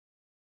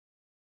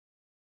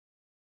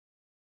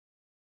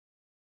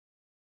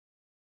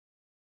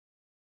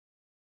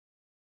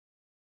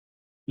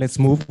let's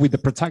move with the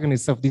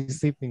protagonists of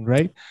this evening,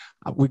 right?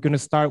 We're gonna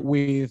start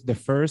with the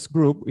first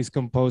group is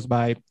composed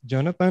by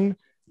Jonathan,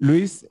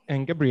 Luis,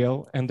 and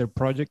Gabriel, and their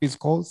project is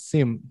called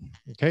SIM.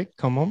 Okay,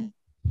 come on.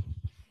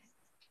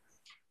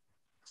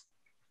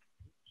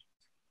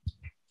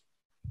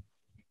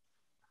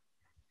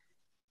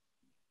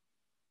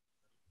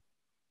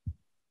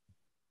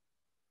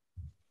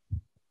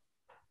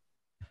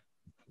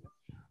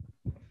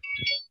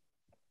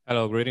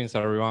 Hello, greetings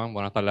everyone.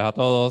 Buenas tardes a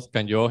todos.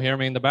 Can you all hear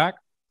me in the back?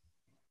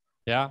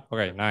 Yeah,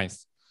 okay,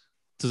 nice.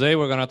 Today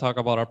we're gonna talk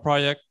about our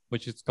project,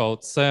 which is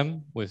called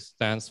SIM, which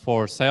stands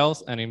for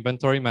Sales and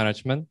Inventory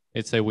Management.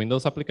 It's a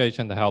Windows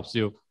application that helps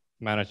you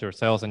manage your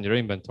sales and your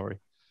inventory.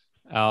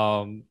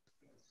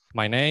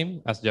 My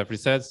name, as Jeffrey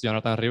said, is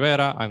Jonathan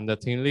Rivera. I'm the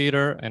team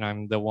leader and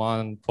I'm the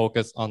one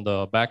focused on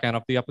the back end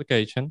of the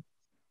application.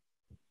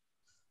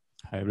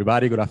 Hi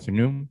everybody, good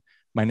afternoon.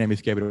 My name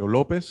is Gabriel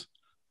Lopez.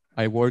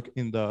 I work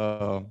in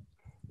the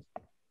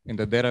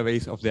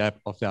database of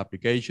the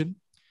application.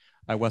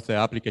 I was the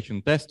application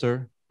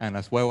tester, and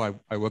as well,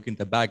 I work in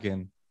the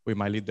backend with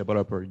my lead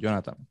developer,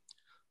 Jonathan.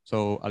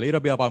 So a little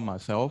bit about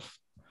myself.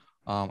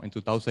 In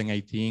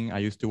 2018, I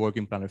used to work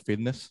in Planet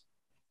Fitness.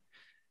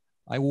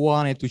 I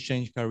wanted to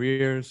change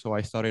careers, so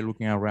I started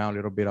looking around a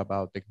little bit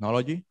about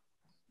technology,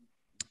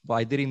 but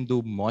I didn't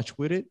do much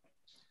with it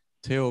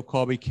till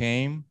COVID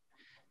came.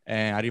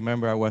 And I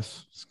remember I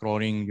was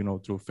scrolling,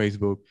 through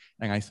Facebook,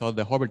 and I saw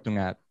the Holberton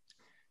ad,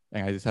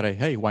 and I decided,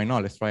 hey, why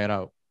not? Let's try it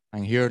out.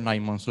 And here,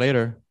 9 months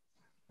later,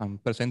 I'm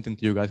presenting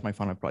to you guys my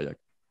final project.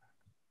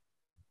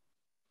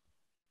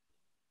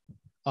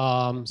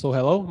 So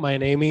hello, my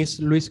name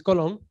is Luis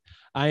Colon.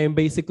 I am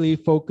basically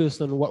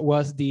focused on what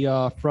was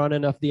the front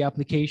end of the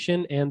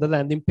application and the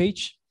landing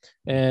page.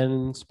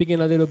 And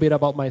speaking a little bit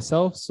about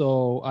myself,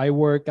 so I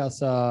work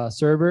as a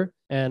server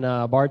and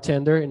a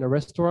bartender in a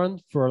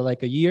restaurant for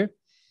like a year.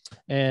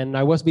 And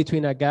I was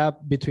between a gap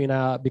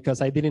because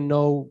I didn't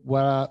know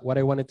what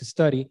I wanted to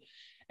study.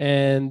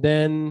 And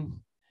then,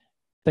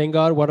 thank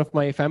God, one of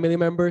my family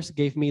members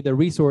gave me the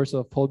resource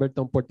of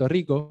Holberton Puerto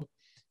Rico.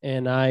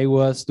 And I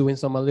was doing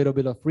a little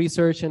bit of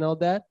research and all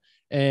that.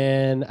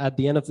 And at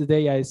the end of the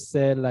day, I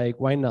said, like,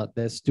 why not?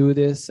 Let's do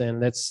this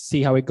and let's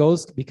see how it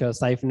goes,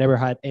 because I've never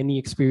had any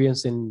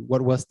experience in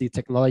what was the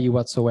technology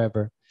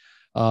whatsoever.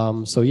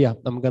 So yeah,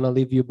 I'm gonna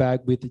leave you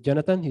back with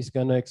Jonathan. He's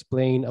gonna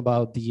explain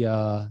about the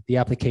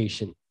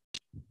application.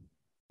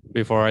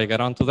 Before I get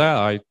onto that,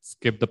 I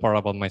skipped the part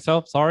about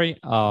myself, sorry.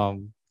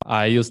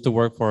 I used to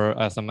work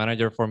as a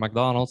manager for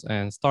McDonald's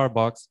and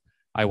Starbucks.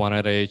 I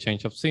wanted a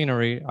change of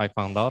scenery. I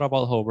found out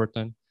about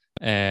Holberton,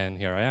 and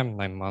here I am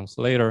 9 months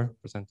later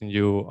presenting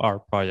you our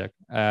project.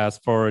 As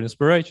for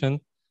inspiration,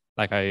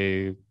 like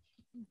I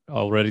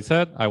already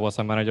said, I was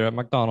a manager at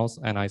McDonald's,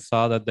 and I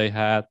saw that they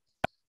had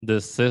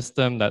this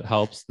system that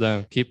helps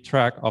them keep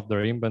track of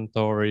their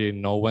inventory,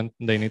 know when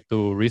they need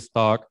to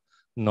restock,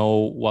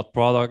 know what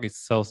product it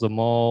sells the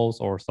most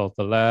or sells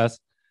the less.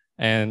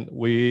 And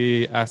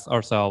we asked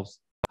ourselves,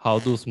 how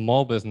do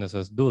small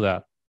businesses do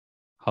that?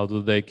 How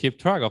do they keep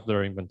track of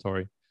their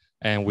inventory?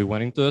 And we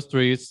went into the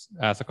streets,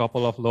 asked a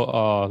couple of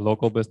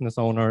local business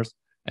owners,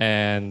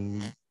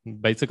 and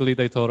basically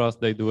they told us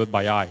they do it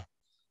by eye.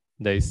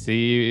 They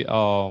see,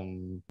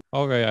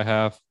 okay, I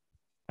have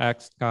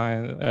X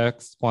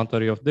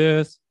quantity of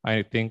this.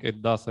 I think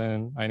it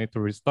doesn't, I need to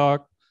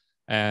restock.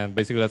 And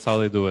basically that's how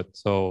they do it.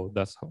 So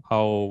that's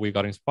how we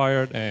got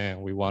inspired,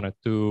 and we wanted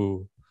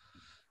to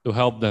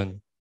help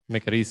them,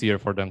 make it easier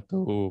for them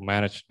to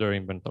manage their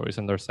inventories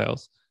and their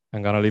sales.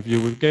 I'm gonna leave you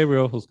with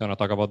Gabriel, who's gonna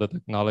talk about the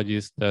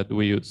technologies that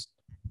we use.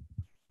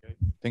 Okay,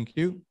 thank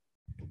you.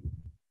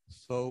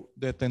 So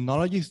the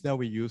technologies that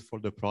we use for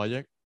the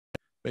project,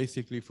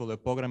 basically for the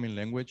programming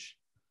language,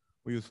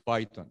 we use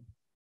Python.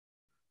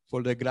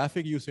 For the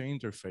graphic user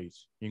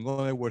interface, in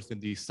other words, the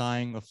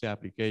design of the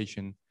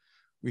application,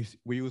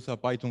 we use a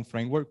Python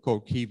framework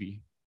called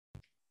Kiwi.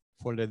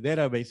 For the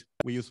database,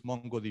 we use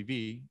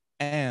MongoDB.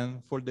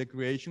 And for the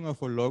creation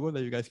of a logo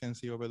that you guys can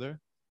see over there,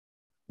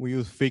 we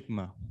use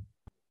Figma.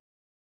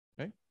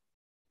 Okay?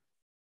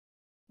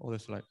 Other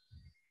slide.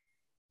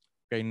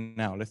 Okay,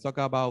 now let's talk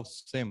about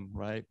SIM,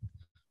 right?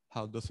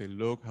 How does it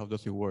look? How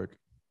does it work?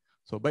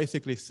 So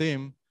basically,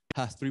 SIM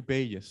has 3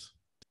 pages.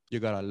 You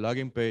got a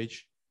login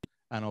page,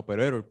 an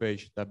operator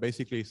page that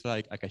basically is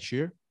like a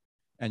cashier,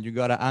 and you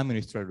got an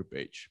administrator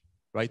page,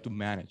 right, to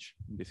manage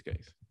in this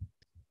case.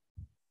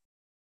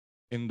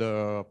 In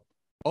the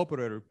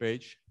operator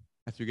page,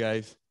 as you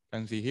guys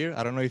can see here,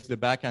 I don't know if the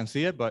back can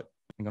see it, but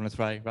I'm gonna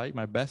try, right,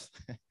 my best.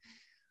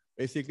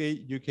 Basically,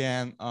 you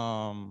can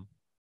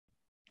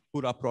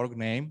put a product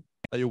name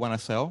that you wanna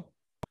sell,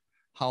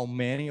 how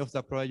many of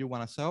that product you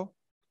wanna sell,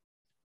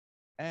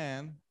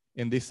 and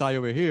in this side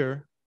over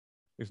here,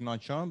 it's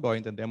not shown, but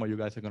in the demo, you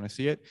guys are gonna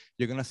see it.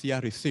 You're gonna see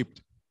a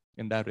receipt.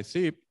 In that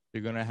receipt,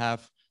 you're gonna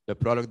have the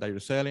product that you're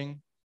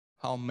selling,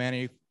 how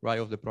many, right,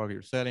 of the product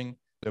you're selling,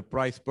 the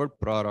price per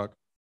product,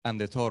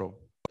 and the total.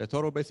 The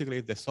total basically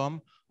is the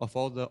sum of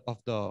all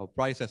the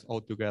prices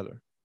all together.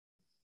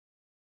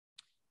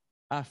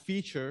 A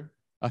feature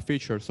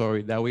feature,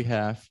 sorry, that we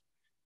have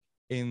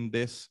in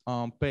this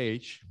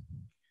page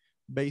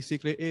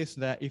basically is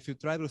that if you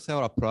try to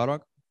sell a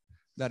product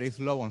that is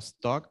low on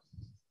stock,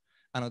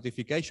 a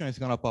notification is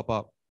gonna pop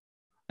up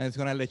and it's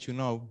gonna let you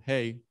know,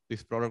 hey,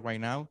 this product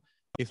right now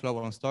is low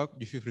on stock,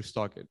 you should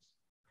restock it.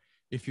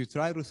 If you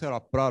try to sell a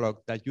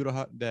product that you don't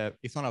have, that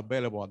is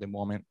unavailable at the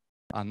moment,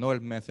 another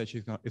message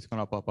is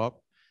gonna pop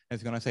up and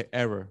it's gonna say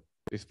error,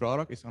 this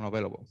product is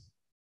unavailable.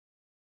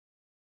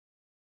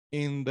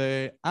 In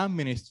the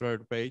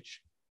administrator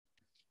page,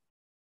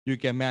 you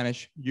can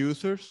manage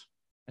users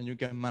and you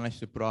can manage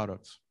the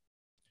products.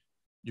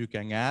 You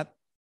can add,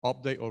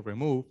 update, or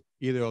remove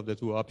either of the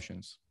two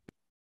options.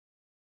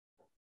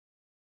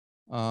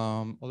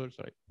 Other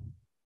side.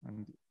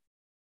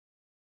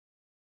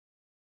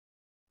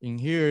 In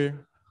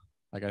here,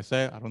 like I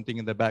said, I don't think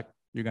in the back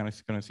you're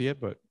gonna see it,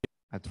 but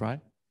I try.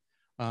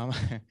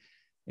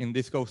 In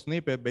this code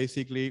snippet,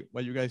 basically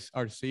what you guys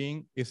are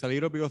seeing is a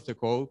little bit of the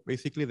code,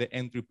 basically the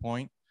entry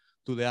point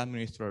to the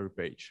administrator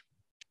page,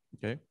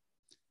 okay?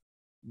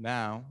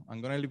 Now, I'm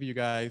gonna leave you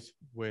guys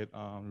with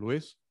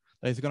Luis,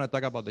 that is gonna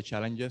talk about the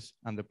challenges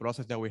and the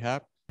process that we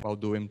have while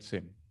doing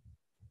SIM.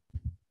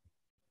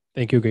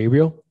 Thank you,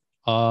 Gabriel.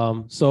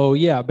 So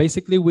yeah,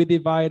 basically we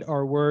divide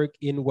our work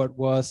in what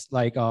was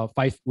like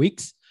 5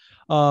 weeks.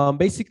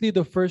 Basically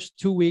the first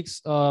 2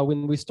 weeks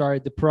when we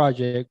started the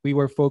project, we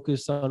were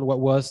focused on what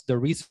was the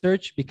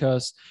research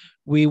because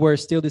we were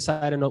still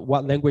deciding on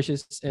what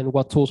languages and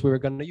what tools we were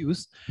going to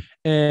use.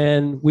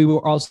 And we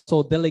were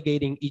also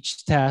delegating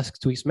each task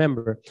to each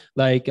member.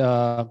 Like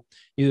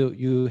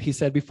he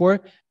said before,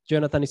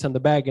 Jonathan is on the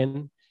back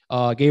end,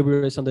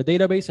 Gabriel is on the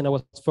database, and I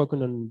was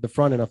focusing on the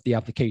front end of the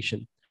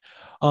application.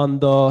 On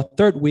the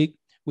third week,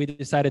 we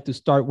decided to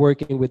start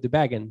working with the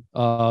backend.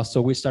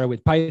 So we started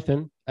with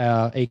Python,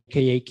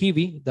 aka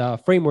Kiwi, the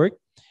framework.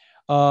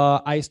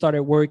 I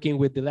started working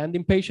with the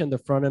landing page and the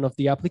front end of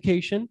the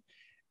application.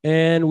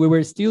 And we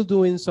were still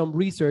doing some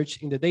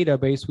research in the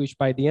database, which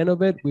by the end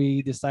of it,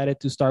 we decided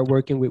to start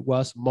working with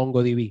was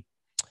MongoDB.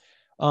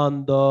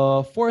 On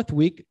the fourth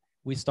week,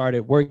 we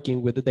started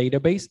working with the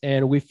database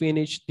and we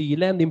finished the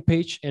landing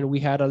page and we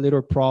had a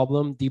little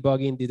problem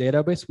debugging the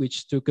database,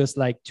 which took us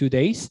like 2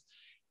 days.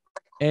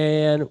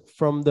 And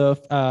from the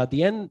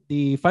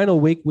final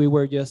week, we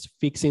were just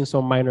fixing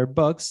some minor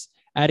bugs,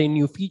 adding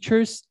new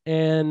features,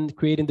 and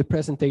creating the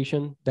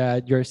presentation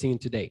that you're seeing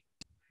today.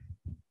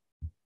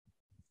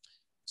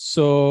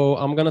 So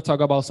I'm gonna talk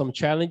about some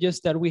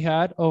challenges that we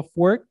had of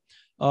work.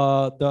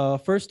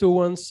 The first two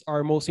ones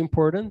are most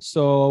important.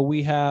 So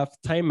we have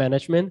time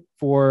management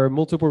for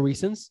multiple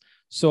reasons.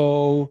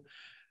 So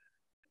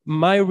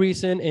my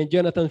reason and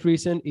Jonathan's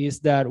reason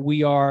is that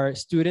we are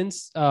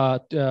students,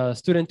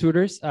 student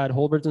tutors at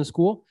Holberton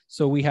School.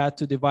 So we had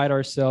to divide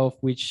ourselves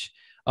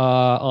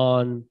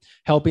on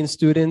helping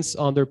students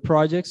on their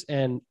projects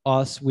and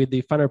us with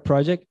the final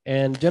project.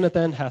 And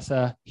Jonathan has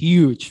a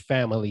huge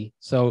family.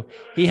 So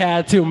he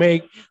had to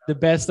make the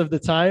best of the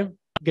time.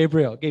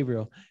 Gabriel,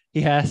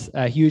 he has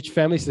a huge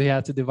family, so he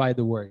had to divide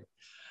the work.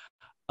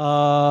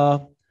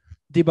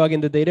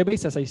 Debugging the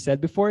database, as I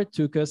said before, it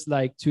took us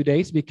like 2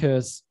 days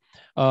because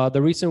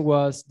the reason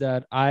was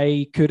that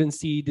I couldn't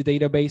see the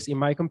database in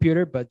my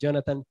computer, but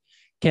Jonathan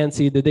can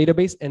see the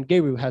database, and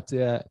Gabriel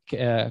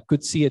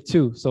could see it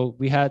too. So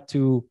we had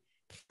to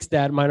fix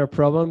that minor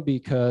problem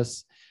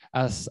because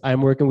as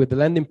I'm working with the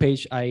landing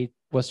page, I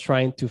was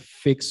trying to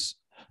fix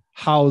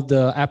how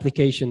the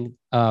application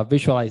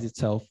visualized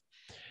itself.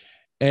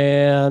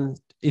 And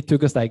it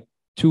took us like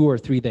 2 or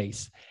 3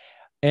 days.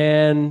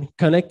 And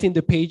connecting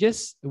the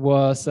pages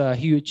was a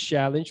huge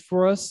challenge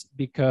for us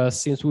because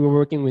since we were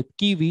working with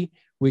Kiwi,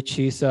 which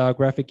is a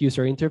graphic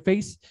user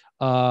interface,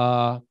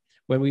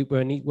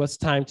 when it was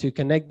time to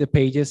connect the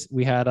pages,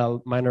 we had a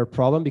minor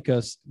problem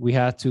because we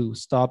had to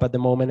stop at the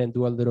moment and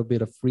do a little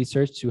bit of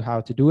research to how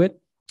to do it.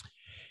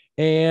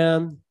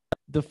 And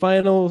the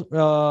final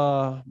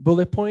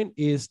bullet point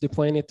is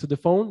deploying it to the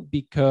phone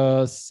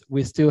because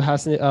we still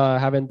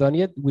haven't done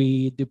yet.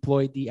 We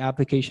deployed the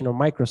application on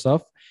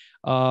Microsoft,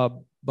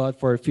 but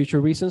for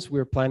future reasons,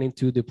 we're planning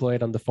to deploy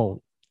it on the phone.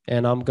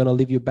 And I'm gonna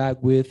leave you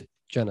back with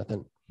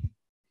Jonathan.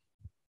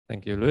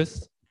 Thank you,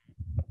 Luis.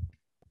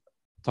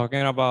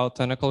 Talking about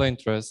technical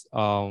interests,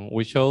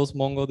 we chose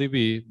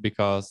MongoDB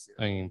because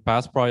in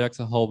past projects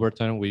at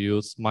Holberton, we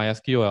used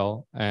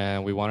MySQL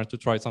and we wanted to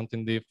try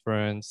something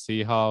different,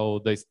 see how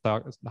they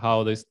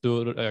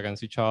stood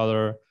against each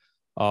other.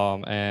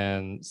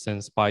 And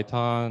since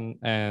Python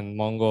and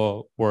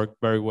Mongo work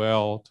very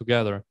well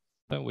together,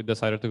 then we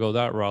decided to go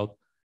that route.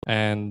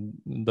 And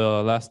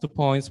the last 2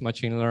 points,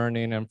 machine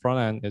learning and front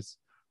end, is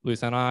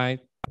Luis and I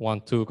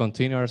want to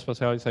continue our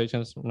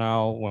specializations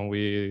now when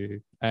we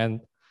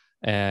end.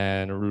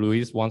 And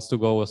Luis wants to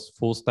go as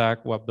full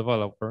stack web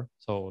developer.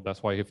 So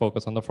that's why he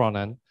focused on the front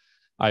end.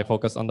 I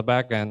focus on the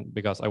back end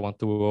because I want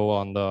to go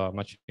on the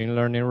machine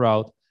learning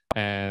route.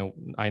 And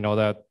I know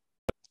that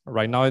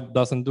right now it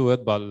doesn't do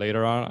it, but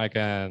later on I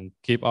can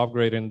keep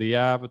upgrading the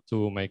app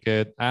to make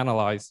it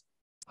analyze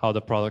how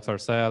the products are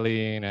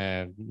selling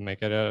and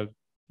make it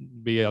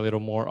be a little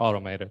more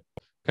automated,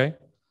 okay?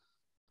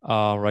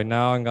 Right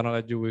now, I'm gonna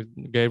let you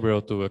with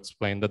Gabriel to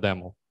explain the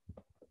demo.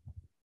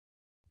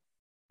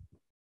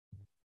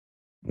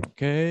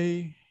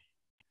 Okay,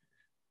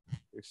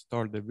 we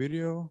start the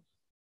video.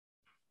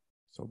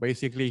 So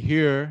basically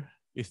here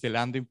is the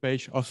landing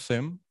page of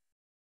SIM.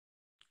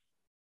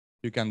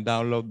 You can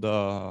download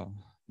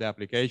the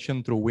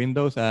application through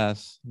Windows,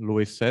 as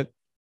Luis said.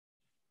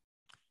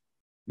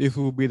 This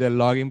will be the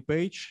login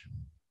page.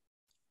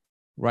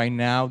 Right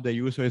now, the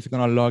user is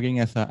gonna log in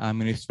as an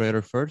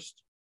administrator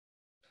first.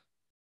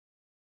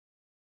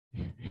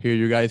 Here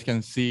you guys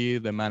can see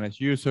the managed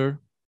user.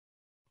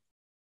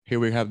 Here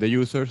we have the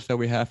users that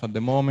we have at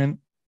the moment.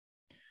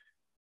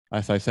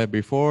 As I said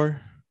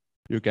before,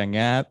 you can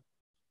add,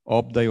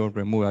 update, or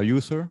remove a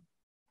user.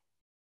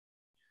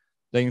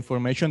 The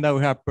information that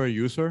we have per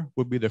user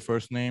would be the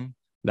first name,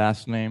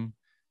 last name,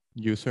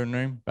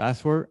 username,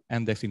 password,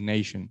 and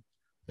designation.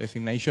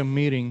 Designation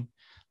meaning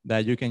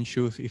that you can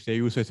choose if the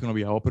user is going to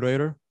be an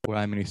operator or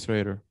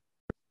administrator.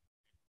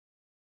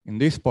 In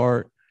this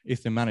part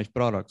is the managed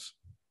products.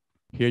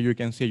 Here you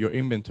can see your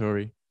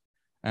inventory,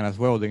 and as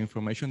well the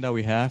information that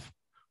we have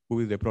will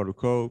be the product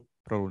code,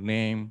 product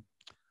name,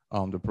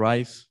 the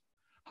price,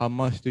 how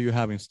much do you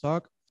have in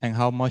stock, and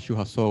how much you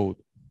have sold.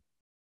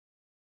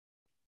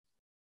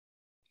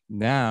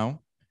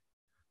 Now,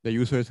 the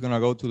user is gonna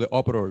go to the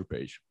operator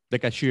page, the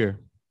cashier.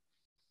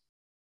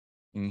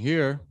 In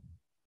here,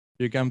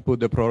 you can put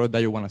the product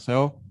that you wanna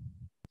sell,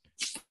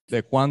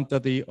 the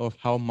quantity of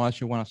how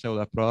much you wanna sell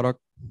that product.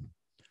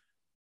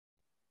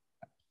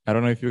 I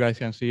don't know if you guys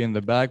can see in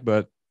the back,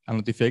 but a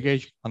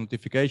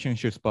notification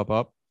should pop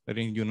up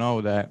letting you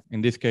know that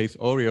in this case,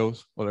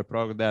 Oreos, or the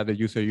product that the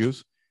user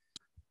used,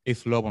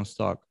 is low on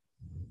stock.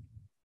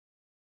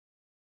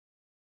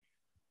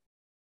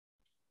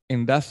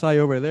 In that side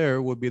over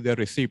there would be the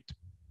receipt.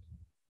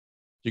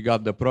 You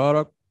got the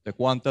product, the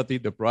quantity,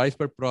 the price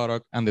per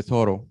product, and the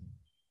total.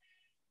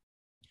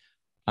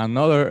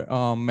 Another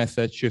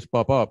message should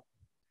pop up.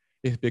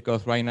 It's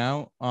because right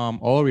now,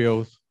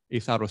 Oreos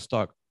is out of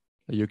stock.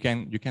 You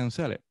can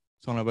sell it,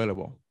 it's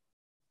unavailable.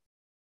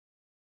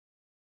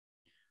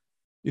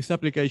 This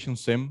application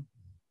SIM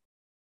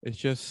is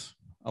just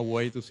a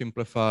way to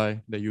simplify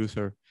the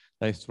user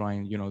that is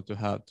trying, to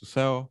have to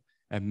sell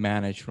and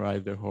manage,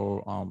 right, the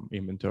whole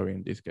inventory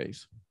in this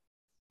case.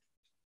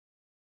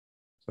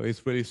 So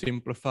it's really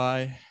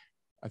simplified.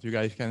 As you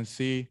guys can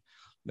see,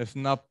 there's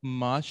not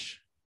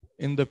much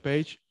in the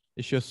page.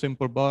 It's just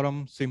simple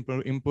bottom,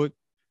 simple input,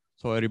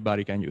 so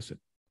everybody can use it.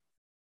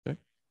 Okay.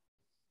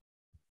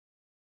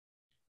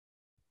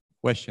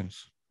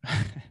 Questions?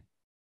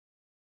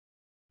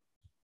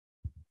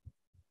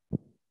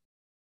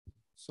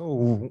 So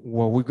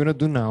what we're gonna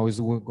do now is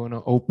we're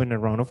gonna open a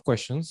round of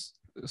questions.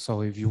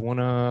 So if you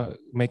wanna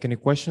make any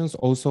questions,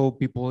 also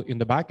people in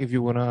the back, if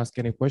you wanna ask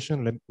any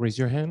question, raise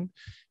your hand.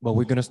 But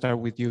we're gonna start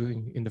with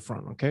you in the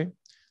front, okay?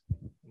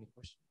 Any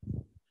question?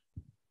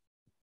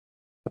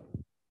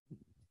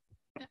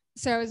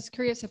 So I was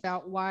curious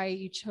about why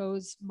you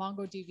chose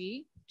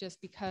MongoDB,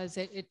 just because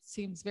it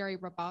seems very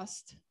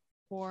robust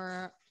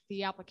for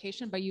the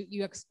application, but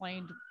you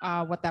explained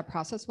what that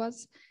process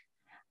was.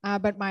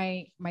 But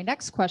my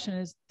next question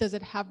is, does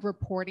it have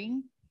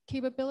reporting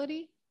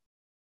capability?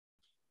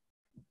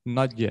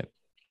 Not yet,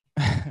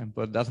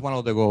 but that's one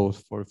of the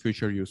goals for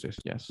future uses.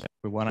 Yes,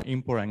 we want to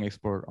import and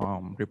export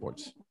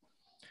reports.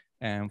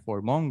 And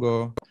for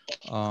Mongo,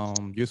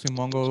 using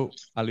Mongo,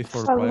 at least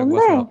for project,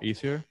 was a lot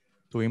easier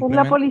to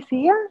implement. ¿La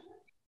policía?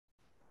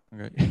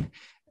 Okay.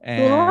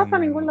 ¿Tú no vas a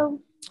ningún And lado?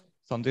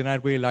 something I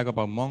really like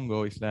about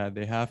Mongo is that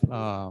they have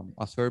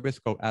a service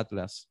called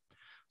Atlas.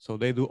 So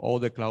they do all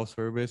the cloud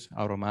service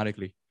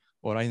automatically.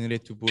 All I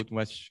needed to put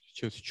was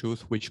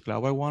choose which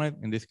cloud I wanted.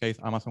 In this case,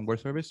 Amazon Web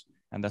Service,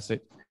 and that's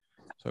it.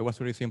 So it was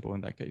really simple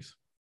in that case.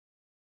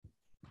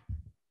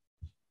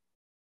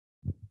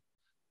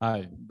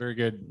 Hi, very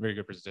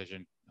good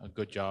presentation.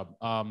 Good job.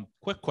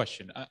 Quick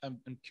question.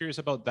 I'm curious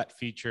about that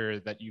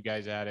feature that you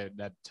guys added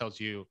that tells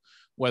you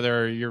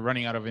whether you're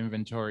running out of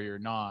inventory or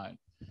not.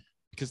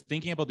 Because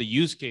thinking about the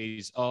use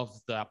case of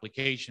the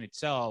application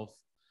itself,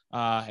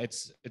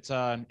 it's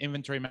an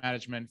inventory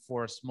management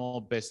for a small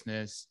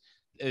business.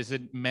 Is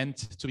it meant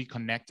to be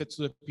connected to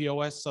the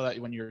POS so that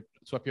when you're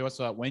to a POS,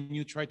 so that when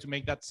you try to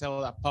make that sale,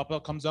 that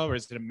pop-up comes over?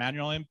 Is it a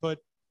manual input?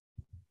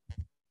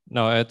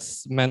 No,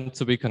 it's meant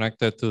to be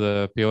connected to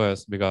the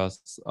POS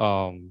because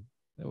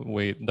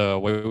the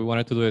way we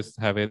wanted to do is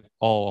have it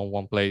all on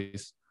one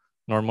place.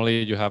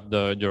 Normally, you have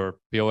your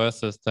POS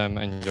system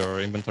and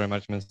your inventory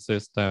management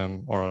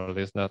system, or at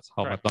least that's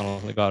how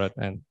McDonald's got it,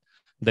 and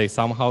they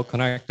somehow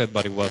connected,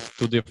 but it was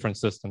two different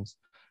systems.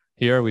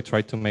 Here, we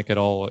tried to make it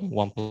all in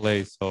one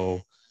place.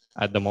 So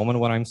at the moment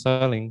when I'm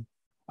selling,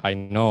 I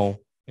know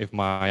if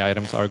my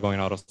items are going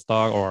out of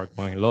stock or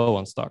going low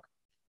on stock.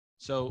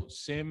 So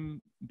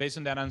SIM, based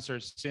on that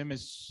answer, SIM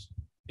is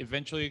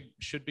eventually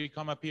should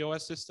become a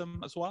POS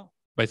system as well?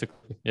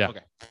 Basically, yeah.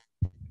 Okay.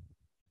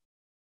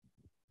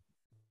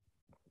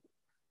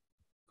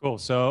 Cool.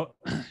 So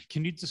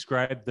can you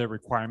describe the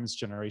requirements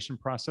generation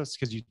process?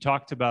 Because you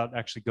talked about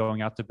actually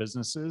going out to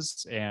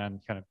businesses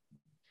and kind of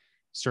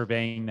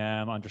surveying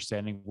them,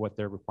 understanding what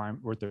their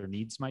what their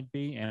needs might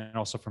be, and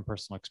also from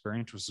personal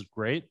experience, which is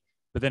great.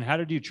 But then how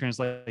did you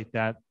translate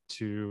that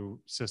to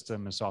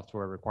system and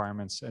software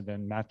requirements and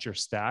then match your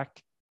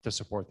stack to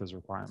support those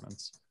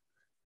requirements?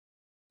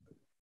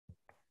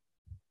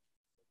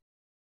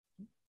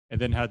 And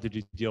then how did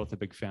you deal with the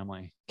big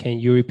family? Can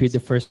you repeat the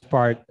first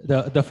part?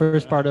 The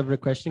first part of the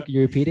question, can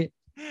you repeat it?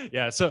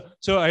 Yeah, so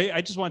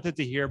I just wanted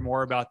to hear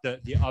more about the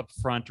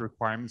upfront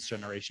requirements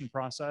generation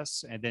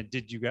process. And then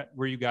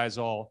were you guys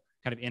all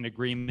kind of in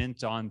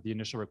agreement on the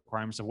initial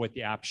requirements of what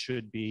the app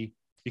should be?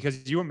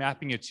 Because you were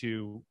mapping it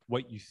to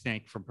what you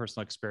think from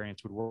personal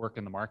experience would work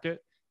in the market.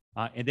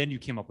 And then you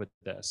came up with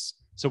this.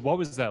 So what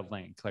was that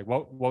link? Like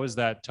what was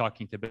that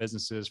talking to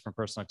businesses from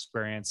personal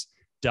experience,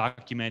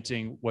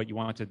 documenting what you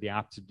wanted the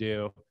app to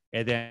do,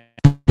 and then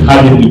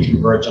how did we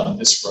converge on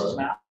this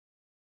roadmap?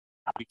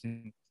 We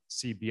can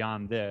see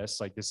beyond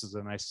this, like this is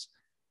a nice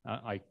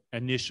like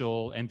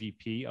initial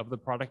MVP of the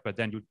product, but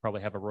then you'd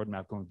probably have a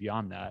roadmap going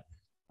beyond that.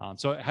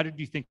 So how did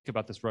you think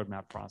about this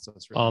roadmap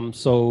process? Really?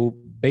 So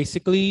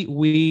basically,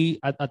 we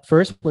at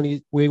first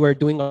when we were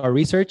doing our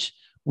research,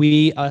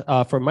 we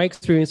from my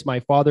experience,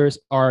 my fathers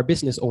are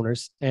business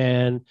owners,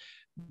 and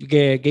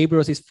Gabriel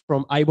is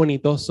from Ay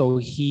Bonito, so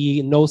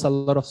he knows a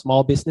lot of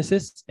small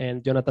businesses,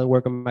 and Jonathan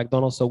worked at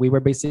McDonald's. So we were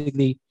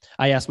basically,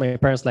 I asked my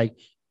parents, like,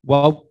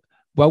 well,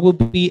 what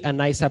would be a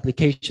nice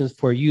application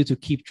for you to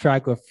keep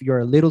track of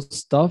your little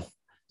stuff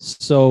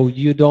so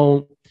you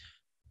don't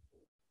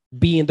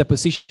be in the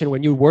position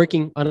when you're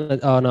working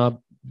on a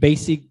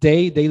basic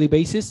daily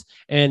basis,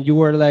 and you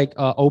were like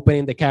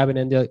opening the cabinet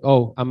and like,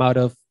 oh, I'm out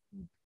of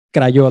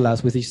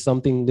crayolas, which is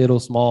something little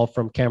small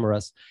from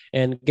cameras.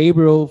 And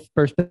Gabriel's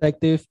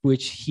perspective,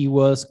 which he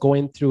was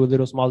going through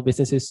little small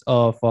businesses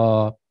of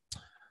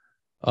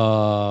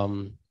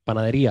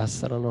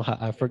panaderias. I don't know how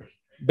I forgot.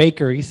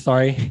 Bakeries,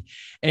 sorry.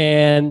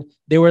 And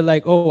they were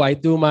like, oh, I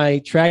do my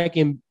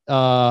tracking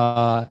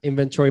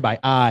inventory by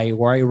eye,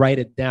 where I write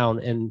it down.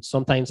 And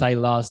sometimes I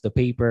lost the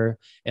paper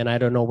and I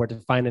don't know where to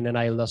find it. And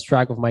I lost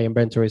track of my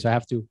inventory. So I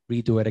have to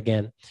redo it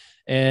again.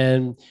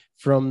 And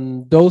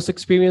from those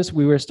experiences,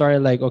 we were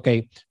starting like,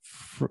 okay,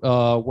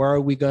 where are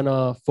we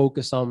gonna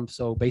focus on?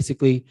 So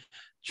basically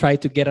try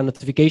to get a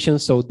notification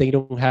so they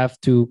don't have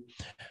to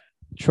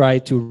try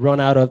to run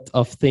out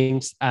of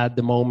things at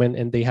the moment,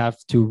 and they have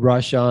to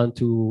rush on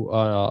to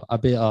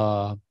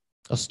a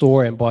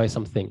store and buy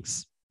some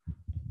things.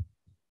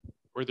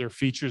 Were there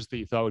features that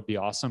you thought would be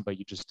awesome, but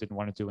you just didn't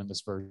want to do in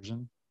this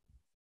version?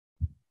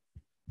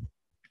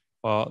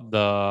 Well,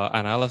 the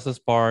analysis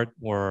part,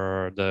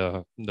 where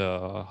the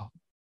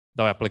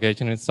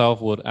application itself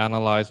would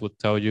analyze, would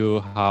tell you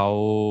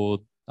how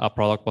a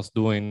product was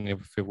doing,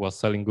 if it was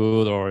selling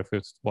good or if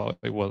it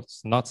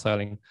was not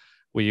selling.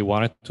 We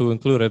wanted to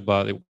include it,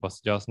 but it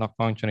was just not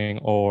functioning.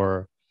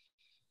 Or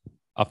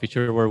a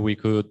feature where we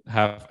could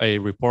have a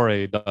report,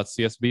 a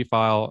 .csv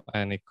file,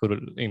 and it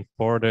could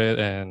import it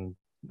and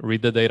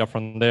read the data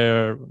from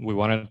there. We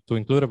wanted to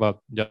include it, but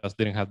just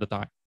didn't have the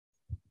time.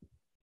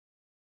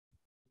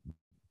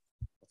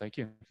 Thank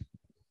you.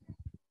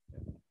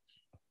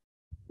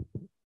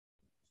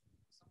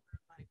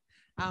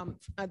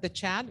 The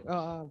chat,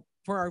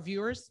 for our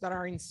viewers that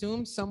are in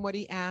Zoom,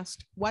 somebody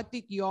asked, what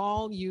did you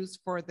all use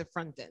for the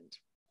front end?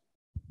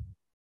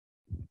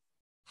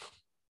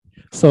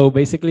 So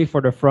basically for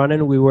the front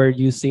end, we were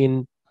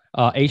using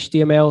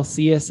HTML,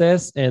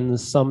 CSS, and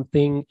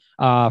something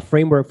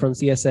framework from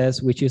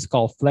CSS, which is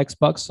called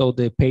Flexbox. So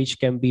the page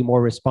can be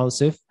more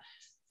responsive.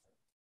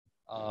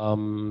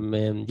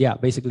 And yeah,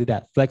 basically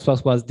that.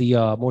 Flexbox was the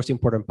most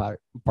important part.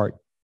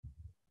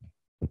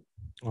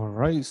 All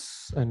right.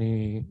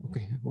 Okay,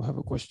 we'll have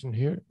a question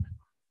here.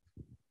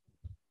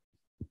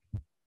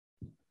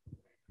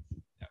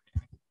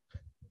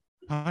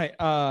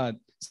 Hi.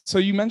 So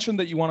you mentioned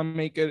that you want to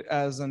make it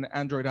as an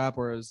Android app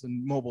or as a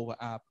mobile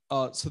app.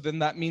 So then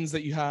that means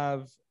that you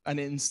have an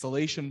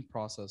installation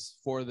process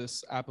for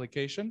this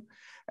application.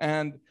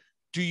 And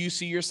do you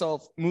see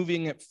yourself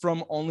moving it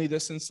from only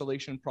this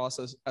installation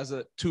process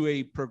to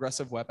a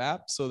progressive web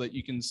app, so that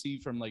you can see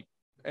from like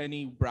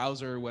any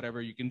browser or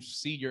whatever, you can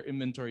see your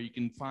inventory, you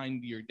can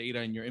find your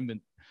data in your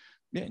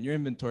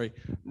inventory,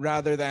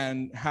 rather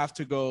than have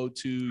to go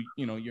to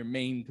your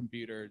main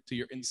computer, to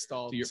your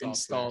install.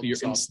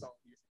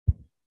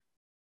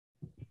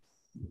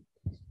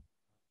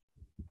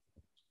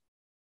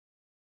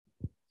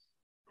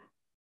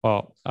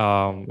 Well,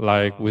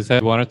 like we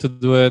said, we wanted to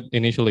do it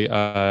initially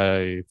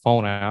a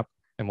phone app,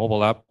 a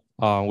mobile app.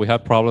 We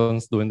had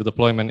problems doing the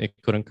deployment. It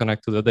couldn't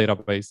connect to the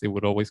database. It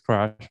would always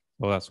crash.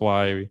 So that's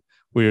why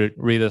we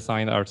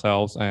redesigned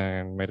ourselves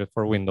and made it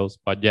for Windows.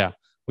 But yeah,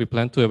 we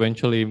plan to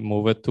eventually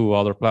move it to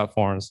other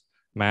platforms: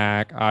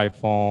 Mac,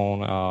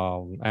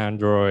 iPhone,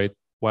 Android,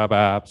 web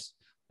apps.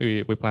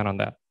 We plan on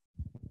that.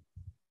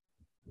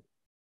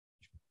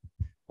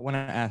 I want to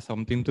add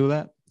something to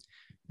that,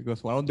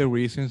 because one of the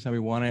reasons that we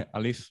wanted,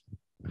 at least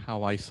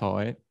how I saw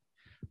it,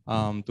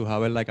 to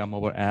have it like a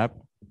mobile app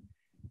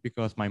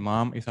because my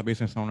mom is a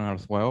business owner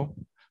as well,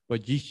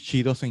 but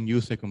she doesn't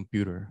use a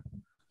computer,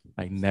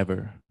 like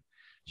never.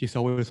 She's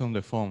always on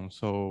the phone.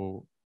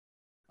 So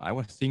I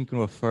was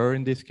thinking of her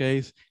in this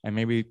case, and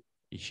maybe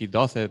if she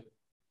does it,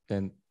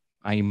 then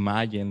I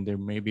imagine there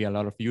may be a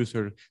lot of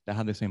users that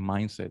have the same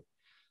mindset.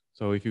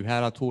 So if you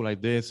had a tool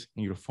like this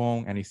in your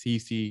phone and it's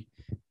easy,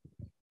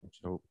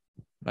 so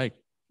like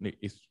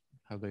it's,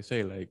 how do I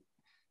say, like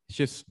it's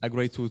just a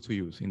great tool to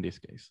use in this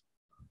case.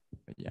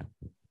 But yeah.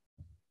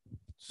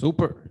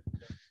 Super.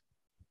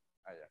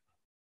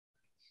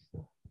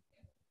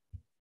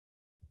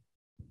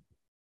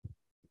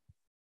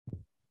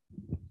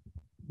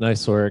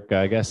 Nice work.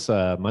 I guess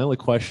my only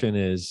question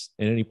is,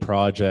 in any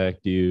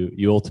project, you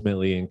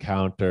ultimately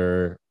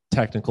encounter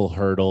technical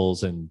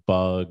hurdles and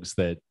bugs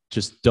that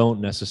just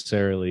don't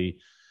necessarily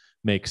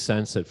make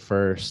sense at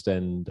first,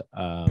 and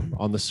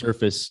on the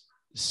surface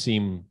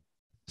seem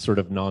sort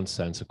of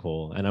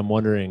nonsensical. And I'm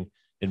wondering,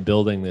 in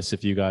building this,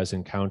 if you guys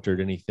encountered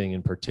anything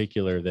in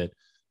particular that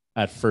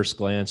at first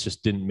glance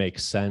just didn't make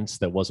sense,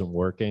 that wasn't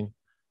working,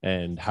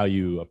 and how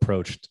you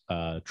approached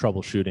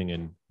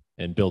troubleshooting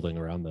and building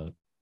around that.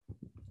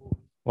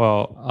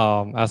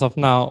 Well, as of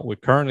now, we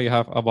currently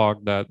have a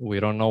bug that we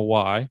don't know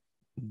why.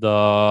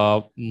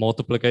 The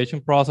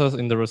multiplication process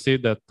in the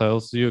receipt that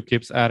tells you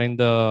keeps adding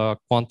the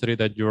quantity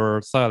that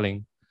you're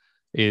selling.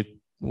 It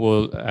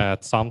will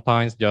at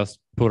sometimes just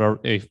put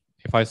if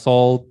I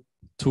sold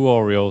 2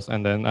 Oreos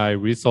and then I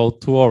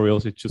resold 2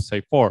 Oreos, it should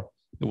say 4.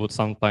 It would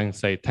sometimes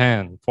say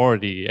 10,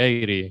 40,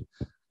 80.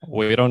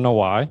 We don't know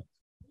why.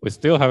 We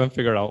still haven't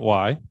figured out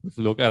why. If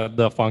you look at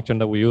the function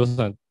that we use,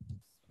 and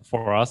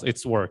for us,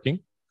 it's working.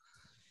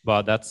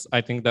 But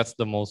I think that's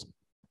the most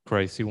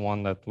crazy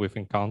one that we've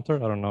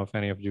encountered. I don't know if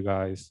any of you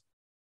guys.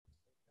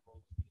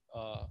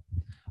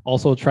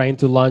 Also trying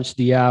to launch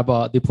the app,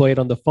 deploy it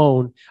on the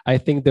phone. I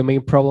think the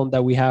main problem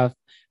that we have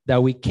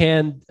that we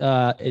can,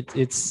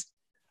 it's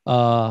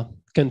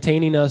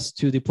containing us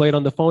to deploy it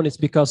on the phone is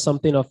because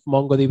something of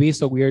MongoDB.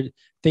 So we're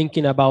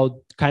thinking about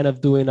kind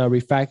of doing a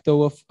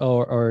refactor of,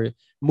 or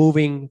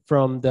moving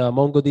from the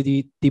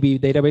MongoDB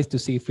database to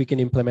see if we can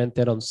implement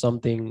it on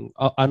something,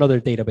 another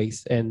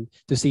database, and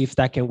to see if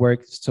that can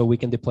work so we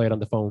can deploy it on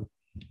the phone.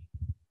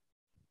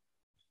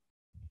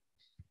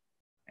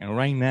 And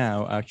right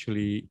now,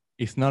 actually,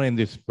 it's not in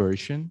this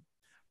version,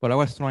 but I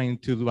was trying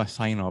to do a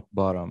sign up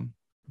button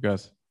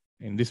because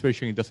in this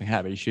version, it doesn't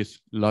have it. It's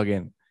just log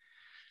in.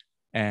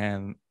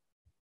 And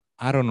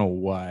I don't know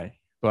why,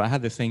 but I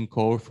had the same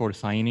code for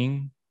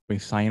signing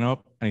with sign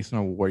up, and it's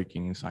not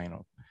working in sign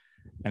up.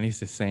 And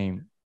it's the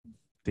same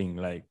thing.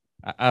 Like,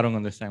 I don't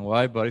understand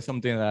why, but it's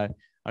something that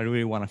I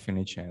really want to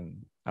finish,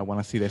 and I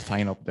want to see the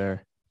sign up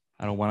there.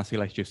 I don't want to see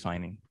like just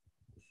signing.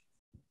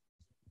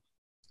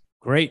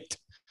 Great.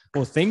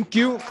 Well, thank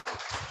you.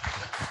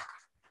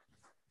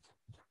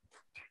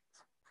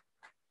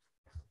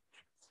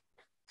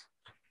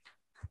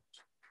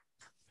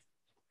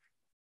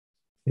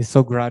 It's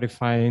so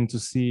gratifying to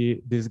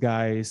see these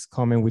guys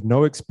coming with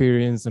no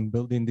experience and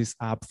building this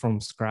app from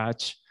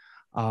scratch.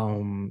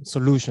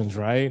 Solutions,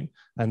 right?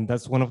 And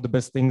that's one of the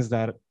best things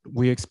that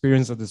we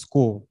experience at the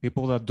school.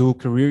 People that do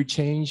career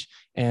change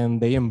and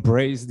they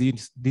embrace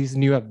this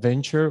new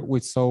adventure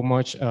with so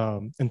much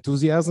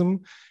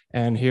enthusiasm.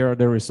 And here are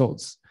the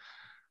results.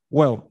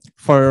 Well,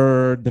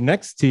 for the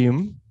next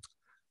team,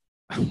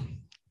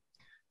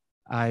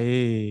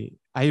 I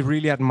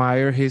really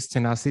admire his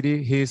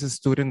tenacity. He is a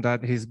student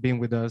that he's been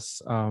with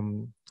us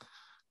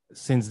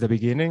since the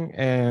beginning,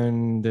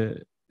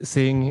 and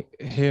seeing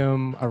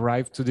him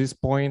arrive to this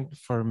point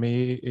for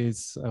me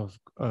is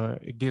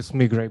it gives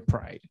me great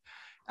pride.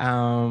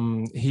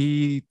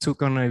 He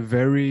took on a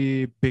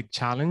very big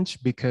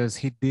challenge because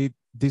he did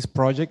this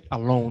project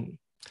alone.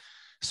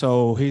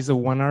 So he's a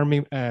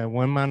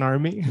one-man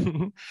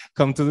army.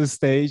 Come to the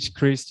stage,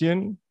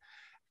 Christian.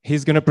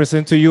 He's gonna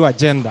present to you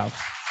agenda.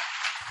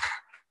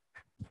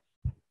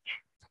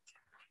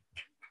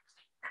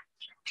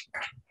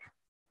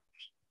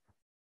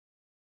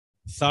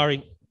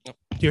 Sorry, do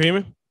you hear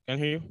me? Can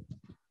hear you?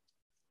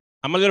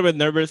 I'm a little bit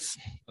nervous.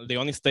 The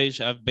only stage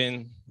I've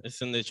been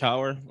is in the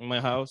shower in my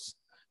house.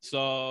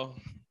 So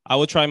I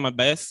will try my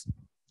best.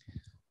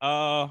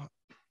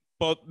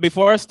 But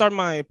before I start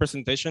my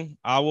presentation,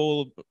 I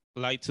would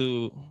like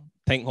to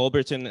thank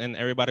Holberton and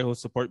everybody who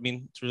support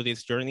me through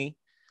this journey.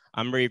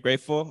 I'm very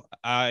grateful.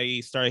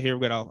 I started here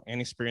without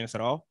any experience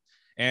at all.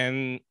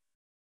 And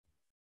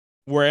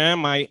where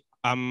am I?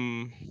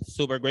 I'm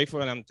super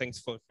grateful and I'm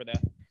thankful for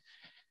that.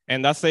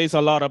 And that says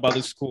a lot about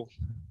the school.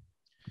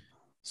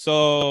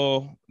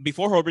 So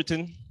before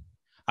Holberton,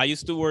 I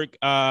used to work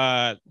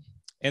at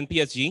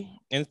NPSG.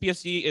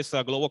 NPSG is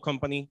a global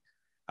company,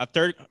 a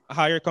third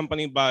hire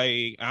company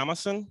by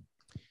Amazon.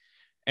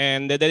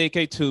 And they're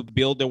dedicated to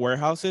build the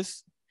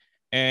warehouses.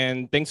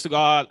 And thanks to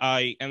God,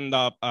 I ended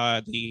up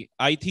the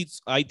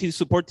IT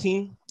support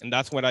team. And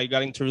that's when I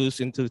got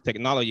introduced into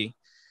technology.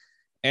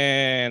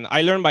 And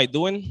I learned by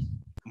doing.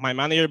 My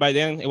manager by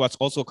then, it was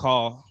also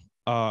called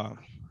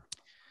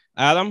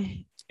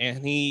Adam.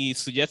 and he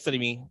suggested to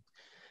me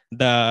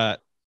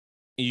that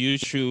you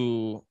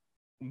should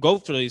go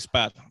through this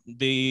path.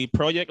 The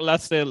project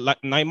lasted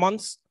like 9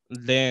 months.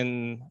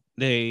 Then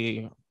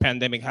the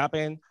pandemic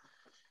happened.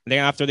 Then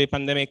after the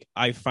pandemic,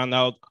 I found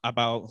out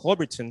about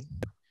Holberton.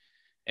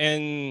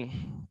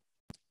 And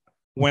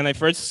when I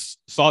first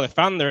saw the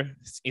founder,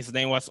 his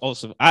name was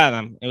also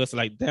Adam. It was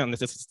like, damn,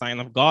 this is a sign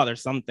of God or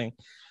something.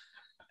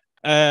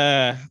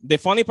 The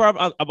funny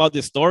part about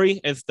this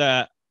story is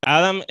that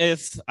Adam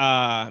is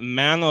a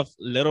man of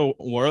little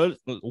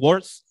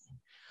words,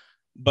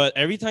 but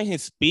every time he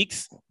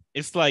speaks,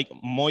 it's like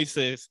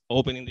Moses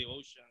opening the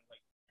ocean,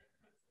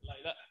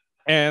 like that.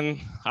 And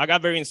I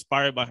got very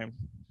inspired by him.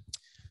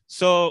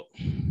 So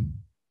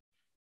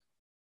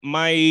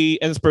my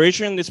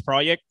inspiration in this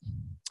project,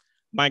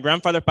 my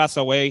grandfather passed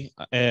away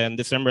in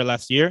December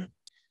last year.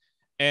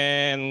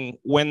 And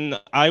when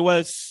I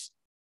was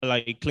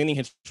like cleaning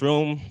his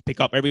room,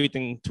 pick up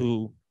everything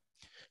to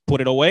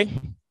put it away,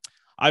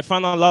 I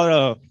found a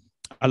lot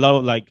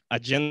of like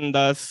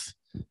agendas.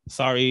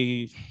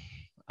 Sorry,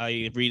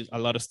 I read a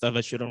lot of stuff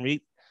I shouldn't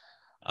read.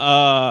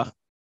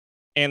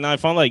 And I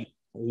found like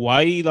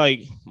why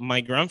like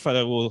my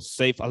grandfather will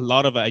save a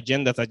lot of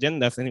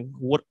agendas, and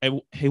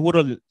he would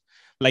have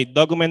like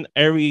document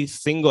every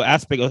single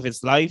aspect of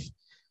his life,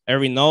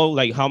 every note,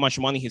 like how much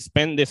money he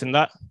spent, this and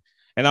that.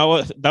 And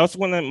that was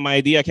when my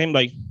idea came,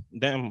 like,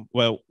 damn,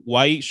 well,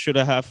 why should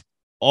I have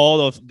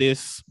all of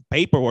this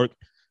paperwork?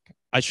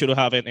 I should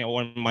have it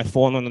on my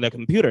phone on the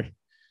computer.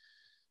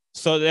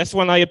 So that's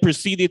when I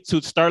proceeded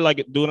to start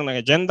like doing an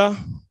agenda.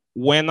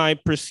 When I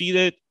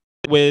proceeded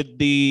with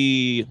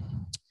the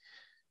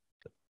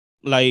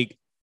like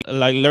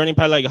learning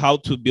part, like how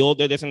to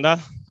build it, this and that,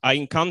 I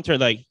encountered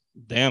like,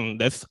 damn,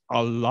 that's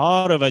a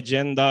lot of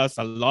agendas,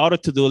 a lot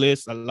of to-do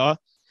lists, a lot.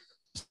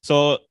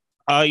 So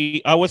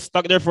I was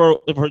stuck there for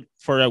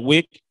a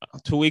week,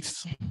 2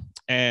 weeks,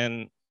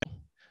 and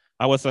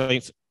I was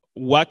like,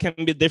 what can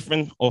be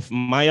different of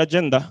my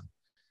agenda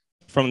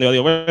from the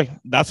other way?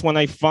 That's when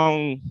I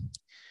found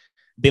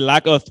the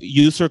lack of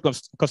user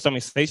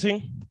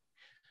customization.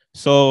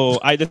 So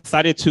I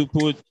decided to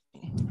put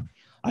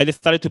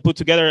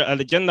together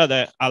an agenda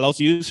that allows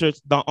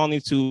users not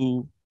only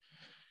to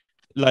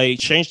like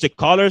change the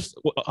colors,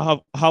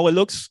 how it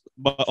looks,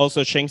 but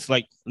also change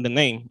like the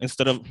name.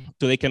 Instead of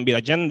today can be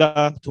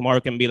agenda, tomorrow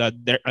can be like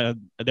a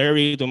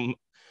dairy,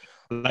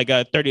 like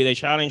a 30-day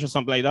challenge or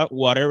something like that.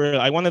 Whatever.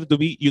 I wanted to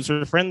be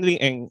user friendly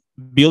and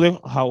build it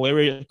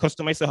however,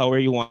 customize it however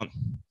you want.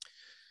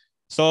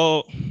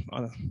 So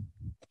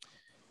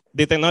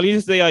the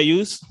technologies that I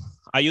use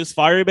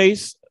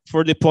Firebase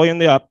for deploying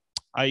the app.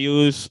 I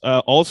use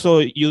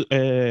also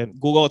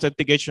Google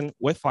Authentication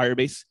with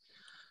Firebase.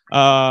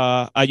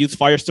 I use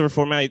Firestore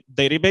for my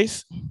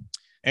database,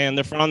 and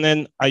the front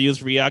end I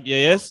use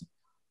React.js.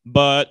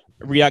 But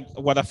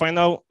what I find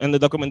out in the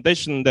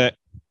documentation that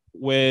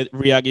with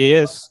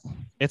React.js,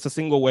 it's a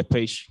single web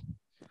page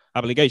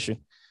application.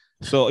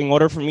 So in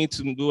order for me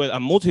to do a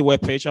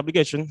multi-web page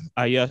application,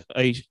 I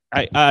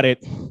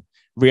added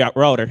React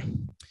Router.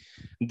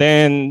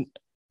 Then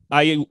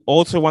I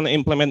also want to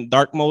implement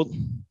dark mode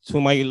to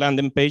my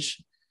landing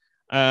page.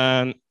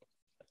 And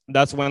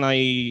that's when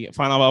I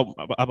found out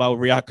about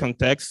React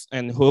context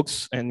and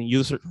hooks and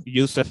use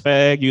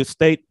effect, use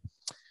state.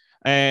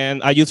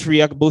 And I use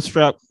React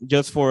Bootstrap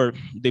just for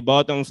the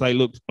buttons. I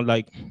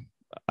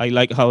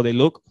like how they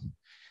look.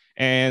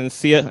 And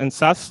CS and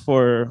SAS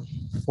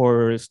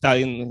for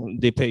styling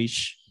the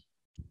page.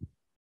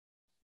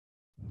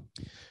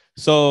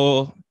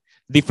 So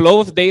the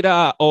flow of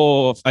data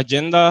of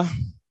agenda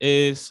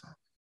is,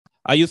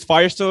 I use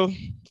Firestore,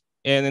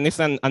 and it's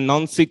a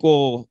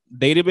non-SQL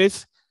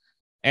database.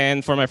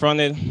 And for my front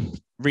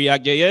end,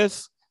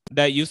 React.js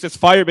that uses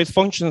Firebase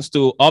functions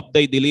to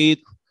update,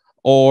 delete,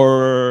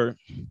 or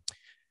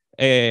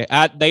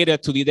add data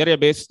to the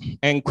database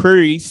and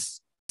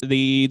queries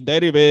the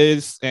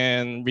database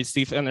and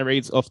receive an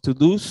array of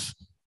to-dos.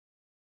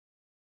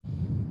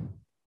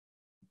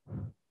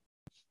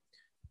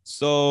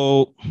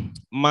 So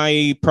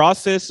my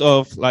process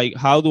of like,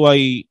 how do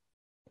I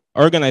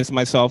organize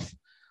myself?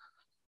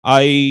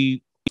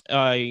 I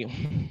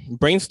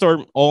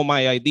brainstorm all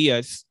my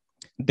ideas.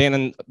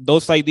 Then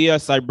those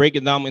ideas, I break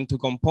it down into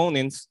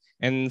components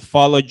and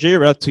follow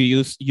Jira to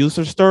use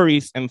user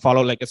stories and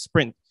follow like a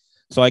sprint.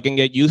 So I can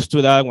get used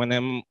to that when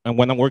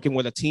I'm working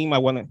with a team. I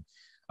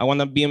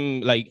wanna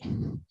be like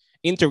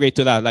integrate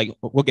to that. Like,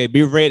 okay,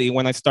 be ready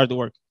when I start the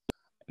work.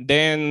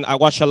 Then I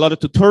watch a lot of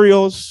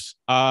tutorials.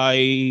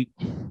 I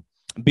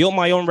built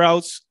my own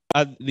routes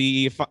at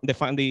the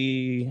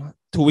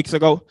 2 weeks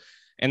ago.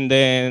 And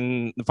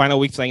then the final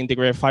weeks, I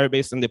integrate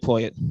Firebase and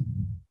deploy it.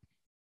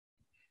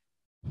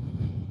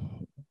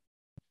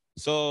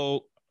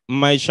 So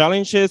my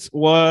challenges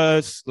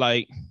was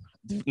like,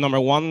 number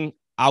one,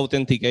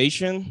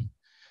 authentication.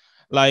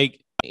 Like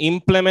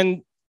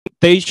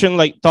implementation,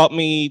 like taught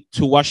me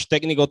to watch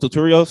technical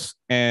tutorials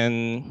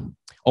and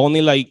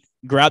only like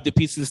grab the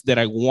pieces that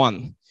I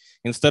want.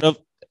 Instead of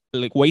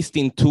like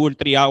wasting 2 or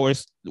 3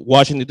 hours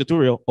watching the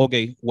tutorial.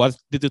 Okay, what's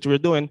the tutorial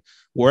doing?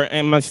 Where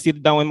am I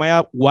sit down in my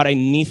app? What I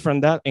need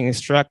from that and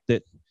extract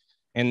it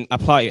and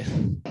apply it.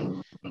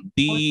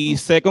 The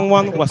second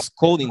one was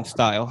coding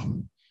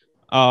style.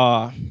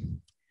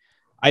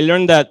 I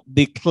learned that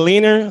the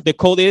cleaner the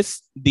code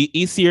is, the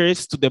easier it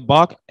is to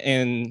debug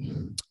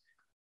and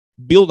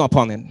build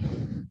upon it.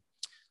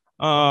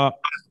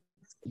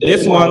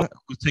 This one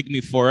would take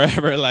me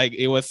forever. Like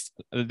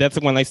that's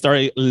when I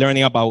started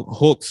learning about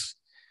hooks.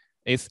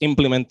 It's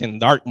implementing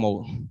dark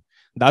mode.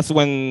 That's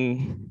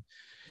when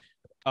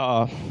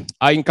I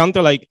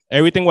encountered like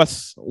everything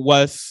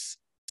was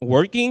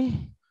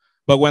working,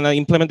 but when I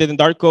implemented in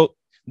dark code,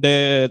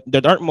 the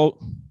dark mode,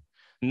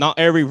 not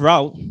every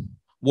route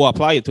will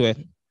apply it to it.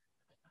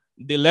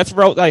 The less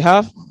route I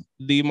have,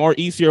 the more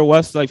easier it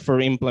was like for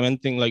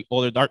implementing like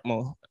other dark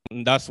mode.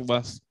 And that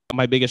was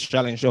my biggest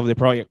challenge of the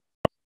project.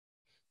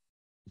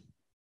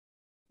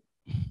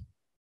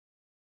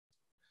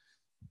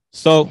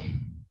 So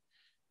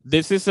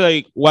this is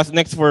like what's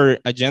next for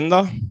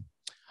agenda.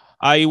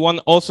 I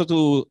want also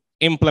to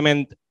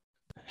implement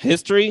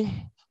history,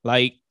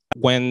 like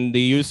when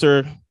the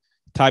user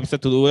types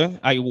it to do it.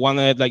 I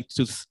wanted like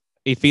to,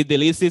 if he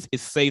deletes it, it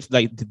saves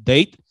like the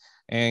date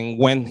and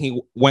when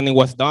it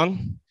was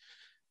done.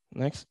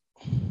 Next.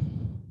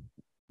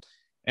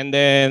 And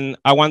then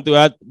I want to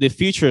add the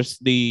features,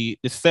 the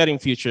setting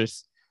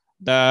features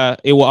that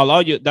it will allow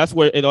you. That's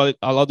where it will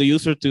allow the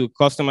user to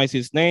customize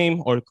his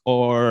name or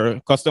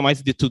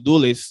customize the to-do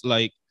list,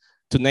 like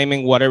to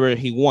naming whatever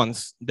he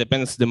wants,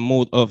 depends the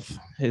mood of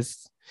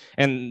his.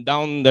 And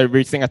down the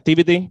recent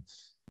activity,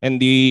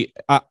 and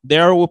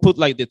there we'll put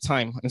like the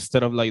time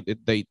instead of like the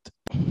date.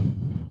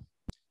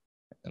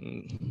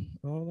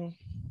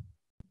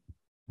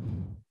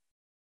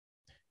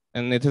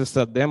 And it is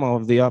a demo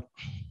of the app.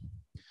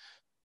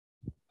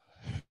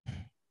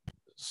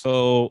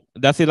 So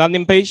that's the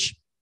landing page.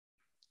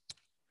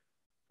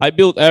 I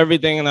built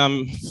everything, and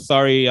I'm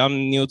sorry,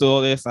 I'm new to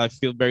all this. I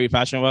feel very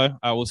passionate about it.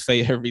 I will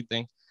say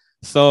everything.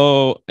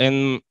 So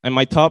in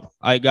my top,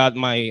 I got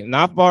my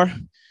nav bar.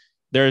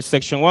 There's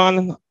section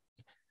 1,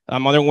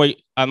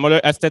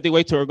 another aesthetic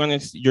way to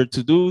organize your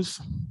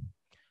to-dos.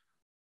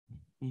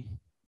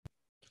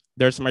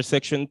 There's my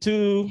section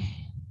 2,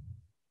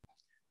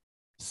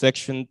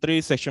 section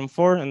 3, section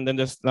 4, and then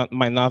there's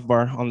my nav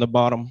bar on the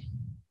bottom.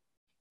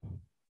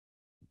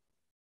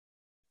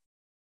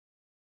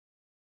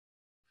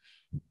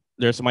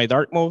 There's my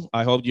dark mode.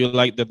 I hope you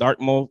like the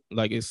dark mode.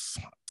 Like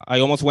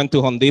I almost went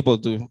to Home Depot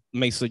to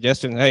make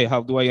suggestions. Hey,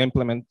 how do I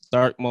implement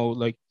dark mode?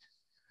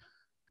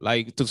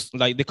 Like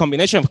the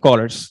combination of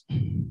colors.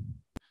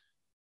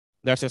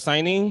 There's a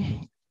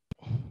signing.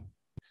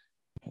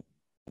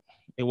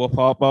 It will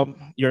pop up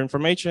your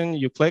information.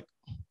 You click,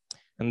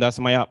 and that's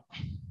my app.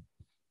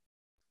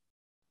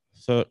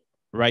 So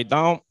write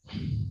down.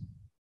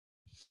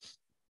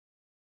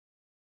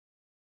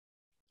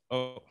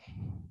 Oh.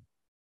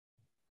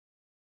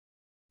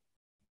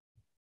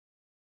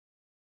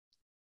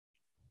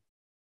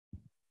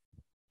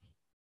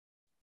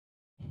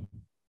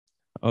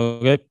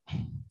 Okay.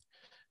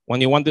 When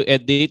you want to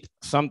edit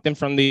something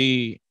from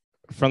the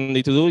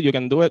to-do, you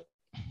can do it.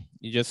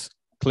 You just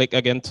click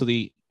again to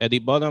the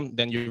edit button,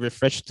 then you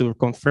refresh to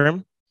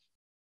confirm,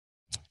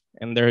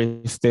 and there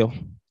is still.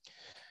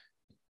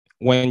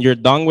 When you're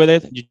done with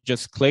it, you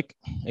just click.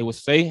 It will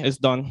say it's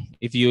done.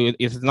 If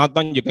it's not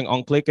done, you can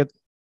unclick it.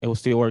 It will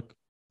still work.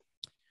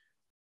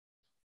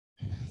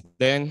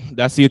 Then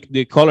that's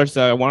the colors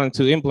that I wanted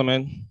to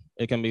implement.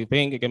 It can be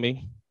pink. It can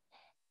be.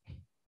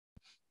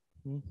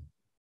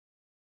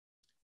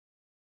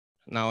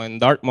 Now in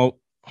dark mode,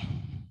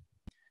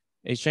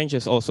 it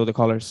changes also the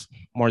colors,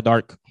 more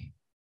dark.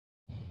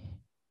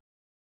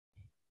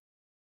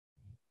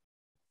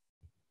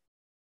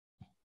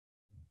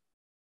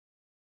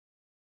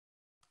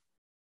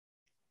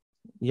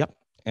 Yep,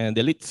 and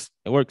deletes,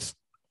 it works.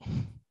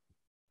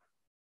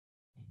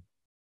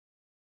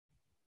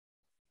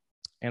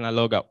 And I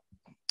log out,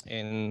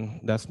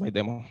 and that's my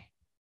demo.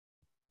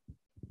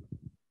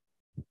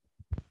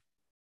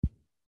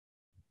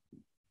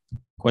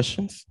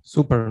 Questions?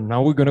 Super.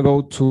 Now we're gonna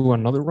go to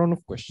another round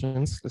of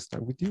questions. Let's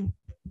start with you.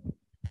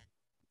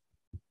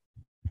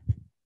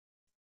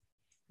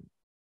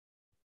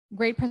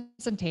 Great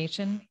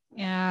presentation.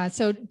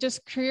 So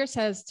just curious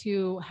as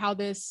to how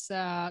this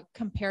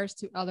compares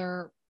to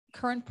other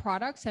current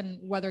products and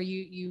whether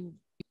you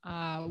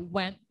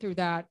went through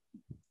that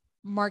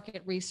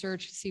market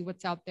research to see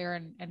what's out there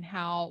and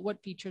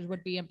what features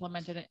would be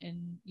implemented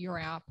in your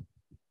app.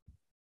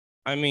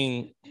 I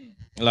mean,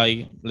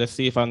 like, let's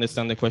see if I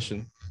understand the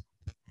question.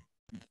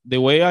 The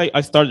way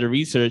I started the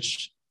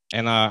research,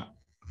 and I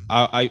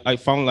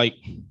found, like,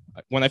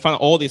 when I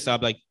found all these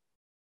apps, like,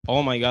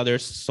 oh my God,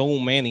 there's so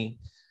many.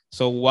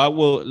 So what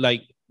will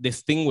like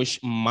distinguish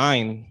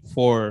mine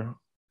for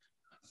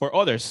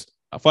others?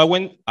 If I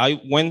went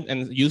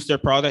and used their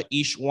product,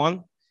 each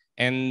one,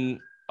 and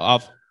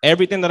of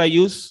everything that I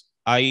use,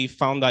 I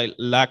found that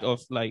lack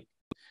of like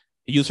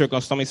user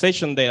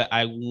customization that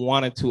I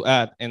wanted to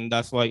add, and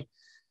that's why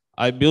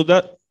I built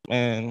that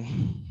and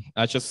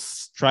I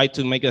just try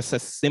to make it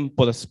as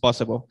simple as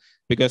possible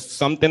because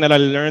something that I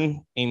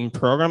learned in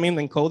programming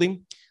and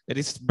coding that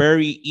it's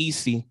very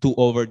easy to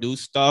overdo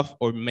stuff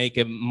or make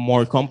it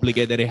more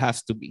complicated than it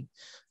has to be.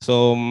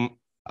 So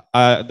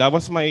that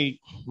was my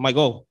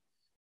goal.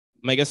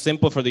 Make it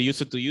simple for the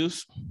user to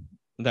use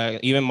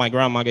that even my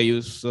grandma can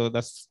use. So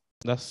that's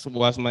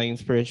was my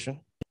inspiration.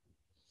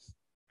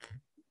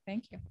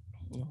 Thank you.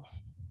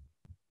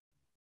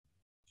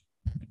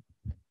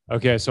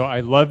 Okay, so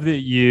I love that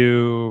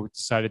you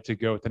decided to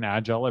go with an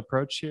agile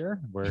approach here,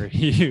 where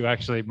you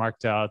actually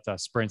marked out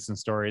sprints and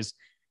stories,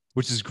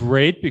 which is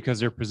great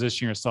because you're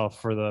positioning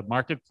yourself for the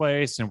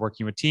marketplace and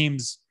working with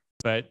teams.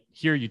 But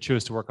here you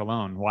chose to work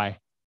alone. Why?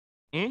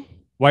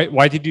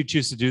 Why did you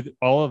choose to do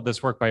all of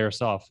this work by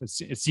yourself?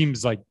 It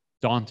seems like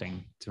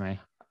daunting to me.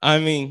 I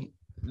mean,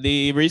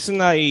 the reason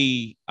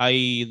I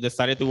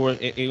decided to work,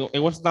 it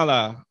was not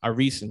a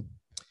reason.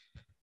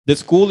 The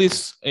school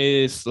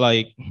is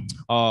like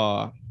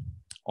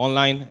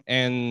online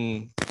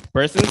and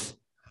persons,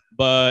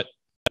 but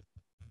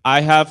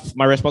I have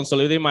my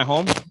responsibility in my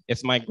home.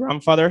 It's my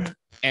grandfather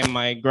and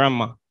my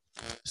grandma.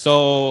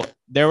 So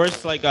there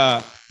was like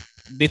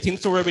the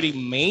things were already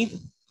made.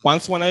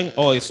 Once when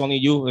it's only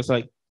you, it's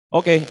like,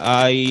 okay,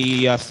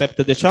 I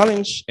accepted the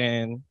challenge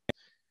and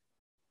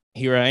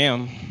here I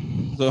am.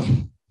 So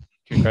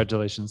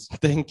congratulations.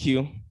 Thank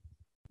you.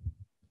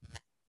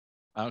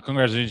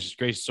 Congratulations,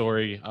 great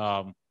story.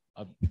 I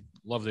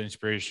love the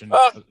inspiration.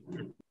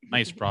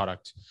 Nice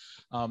product.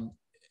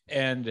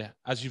 And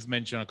as you've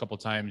mentioned a couple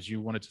of times, you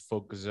wanted to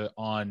focus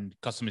on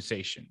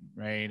customization,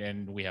 right?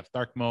 And we have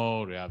dark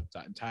mode, we have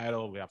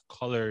title, we have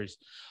colors.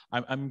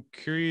 I'm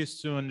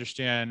curious to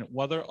understand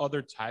what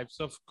other types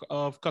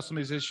of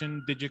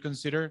customization did you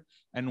consider,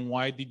 and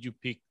why did you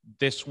pick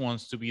this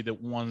ones to be the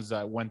ones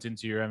that went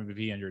into your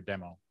MVP and your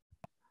demo?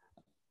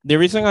 The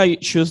reason I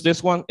choose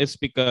this one is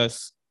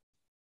because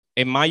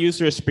in my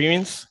user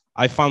experience,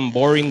 I found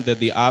boring that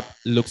the app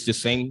looks the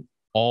same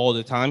all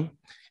the time.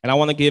 And I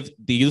want to give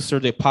the user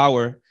the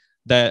power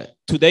that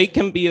today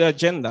can be an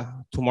agenda,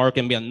 tomorrow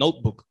can be a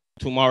notebook,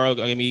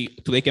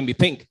 today can be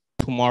pink,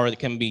 tomorrow it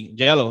can be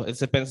yellow. It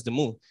depends the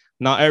mood.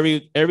 Now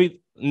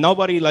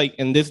nobody like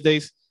in these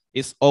days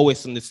is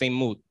always in the same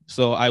mood.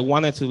 So I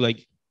wanted to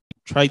like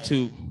try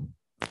to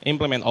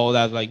implement all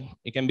that. Like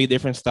it can be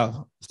different stuff.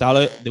 Style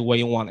it the way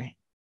you want it.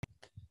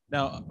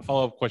 Now,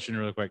 follow-up question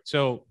really quick.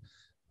 So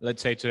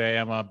let's say today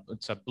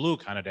it's a blue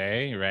kind of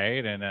day,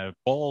 right? And a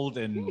bold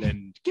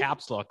and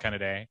caps lock kind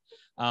of day.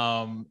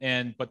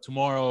 But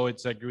tomorrow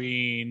it's a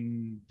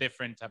green,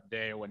 different type of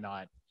day or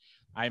whatnot.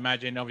 I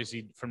imagine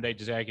obviously from day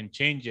to day I can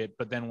change it,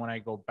 but then when I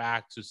go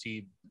back to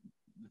see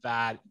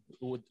that,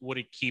 would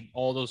it keep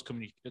all those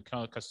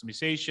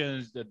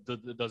customizations?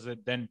 Does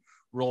it then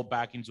roll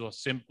back into a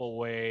simple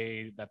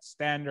way that's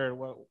standard?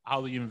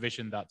 How do you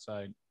envision that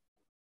side?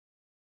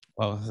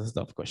 Well, this is a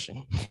tough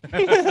question.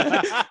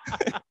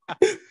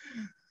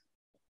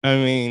 I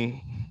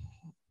mean,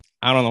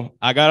 I don't know.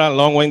 I got a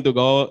long way to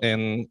go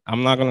and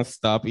I'm not going to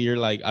stop here.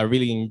 Like, I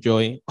really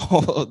enjoy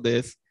all of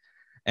this.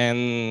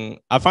 And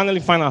I finally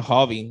find a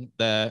hobby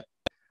that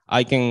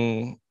I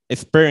can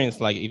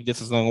experience. Like, if this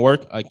doesn't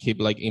work, I keep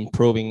like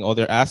improving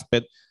other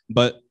aspects.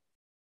 But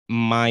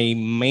my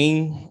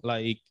main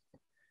like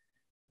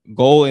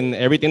goal in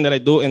everything that I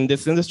do in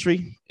this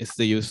industry is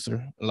the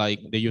user, like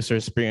the user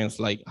experience.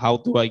 Like, how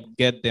do I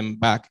get them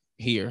back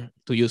here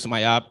to use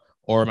my app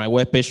or my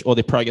webpage or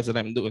the projects that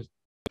I'm doing,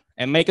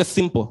 and make it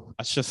simple.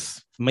 I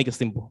just make it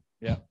simple.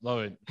 Yeah,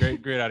 love it.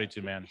 Great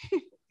attitude, man.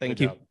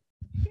 Thank you.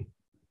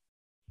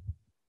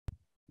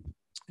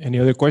 Any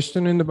other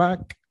question in the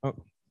back? Oh,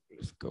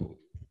 let's go.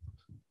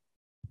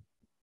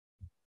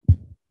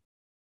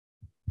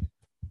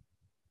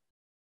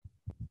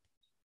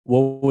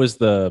 What was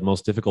the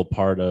most difficult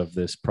part of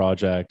this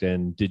project,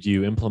 and did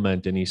you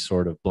implement any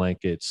sort of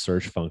blanket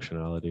search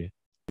functionality?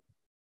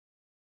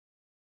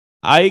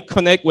 I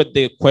connect with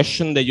the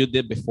question that you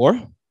did before.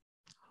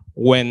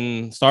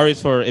 Sorry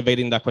for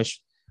evading that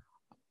question,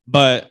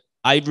 but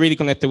I really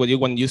connected with you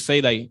when you say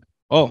like,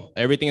 oh,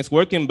 everything is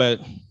working, but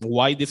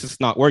why this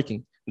is not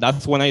working?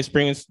 That's when I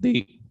experienced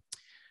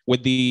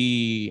with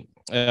the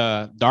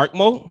dark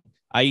mode.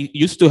 I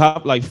used to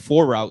have like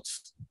 4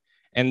 routes,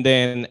 and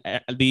then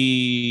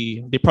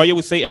the project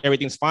would say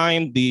everything's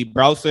fine. The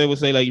browser would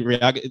say like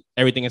React,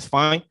 everything is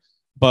fine,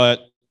 but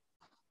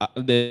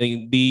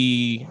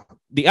the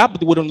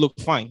app wouldn't look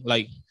fine.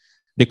 Like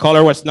the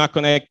color was not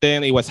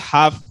connecting. It was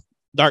half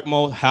dark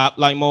mode, half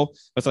light mode.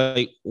 It's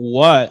like,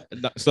 what?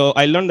 So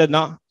I learned that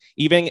now,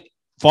 even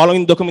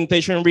following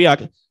documentation in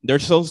React,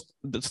 there's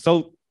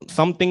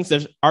some things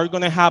that are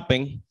gonna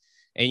happen,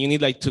 and you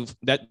need like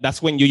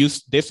that's when you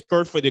use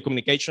Discord for the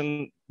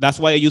communication. That's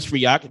why I use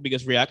React,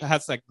 because React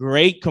has a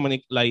great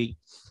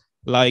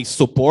like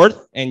support,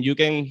 and you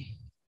can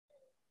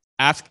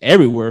ask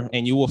everywhere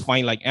and you will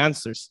find like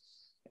answers.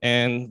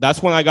 And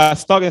that's when I got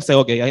stuck and said,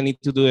 okay, I need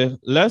to do it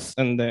less.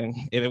 And then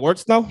if it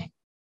works now,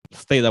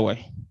 stay that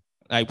way.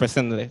 I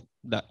presented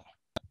that.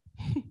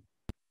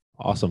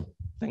 Awesome.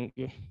 Thank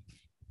you.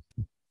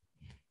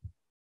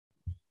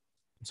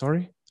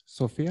 sorry,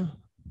 Sophia?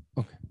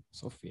 Okay,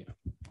 Sophia.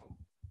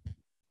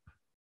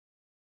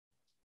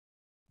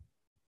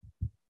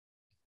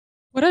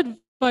 What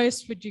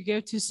advice would you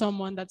give to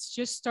someone that's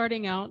just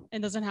starting out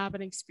and doesn't have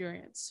an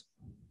experience?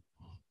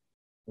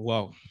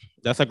 Wow,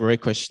 that's a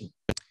great question.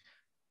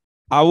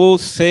 I will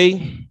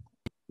say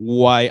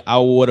why I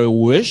would have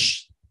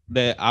wished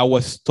that I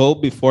was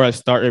told before I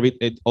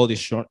started all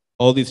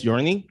this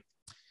journey.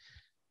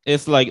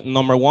 It's like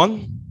number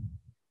one,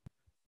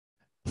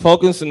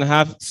 focus and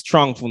have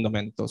strong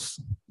fundamentals.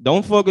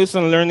 Don't focus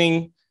on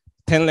learning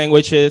 10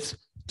 languages,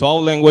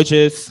 12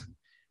 languages.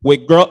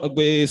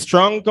 With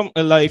strong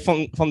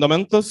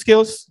fundamental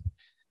skills,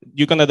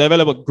 you're gonna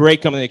develop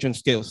great communication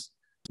skills.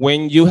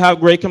 When you have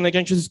great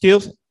communication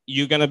skills,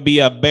 you're gonna be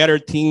a better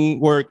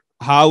teamwork,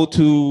 how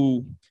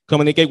to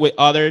communicate with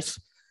others.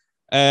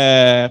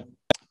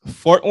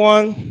 Fourth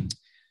one,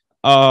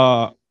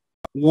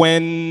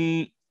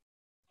 when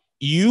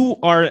you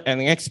are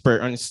an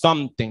expert on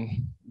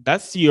something,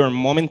 that's your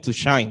moment to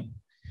shine.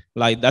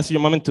 Like that's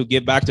your moment to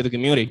give back to the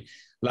community.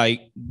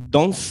 Like,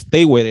 don't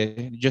stay with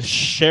it. Just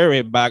share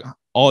it back,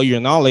 all your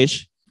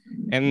knowledge.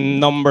 And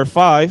number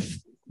five,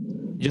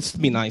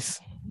 just be nice.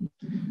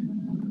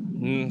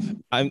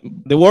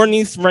 The world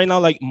needs right now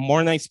like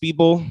more nice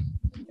people.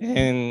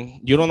 And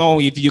you don't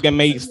know if you can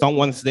make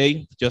someone's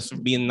day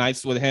just being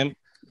nice with him.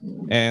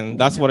 And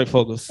that's what I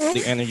focus,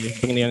 the energy,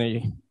 bring the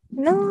energy.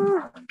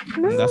 No,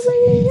 no.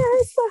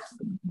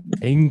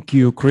 Thank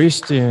you,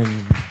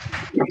 Christian.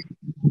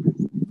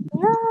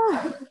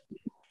 No.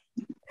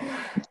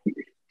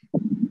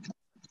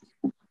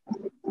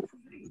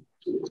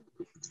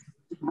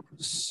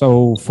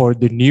 So for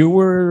the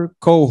newer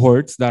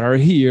cohorts that are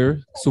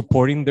here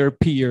supporting their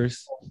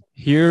peers,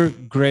 hear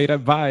great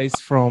advice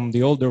from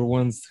the older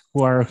ones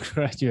who are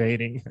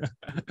graduating.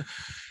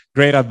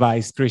 Great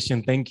advice,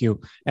 Christian. Thank you.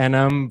 And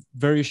I'm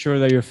very sure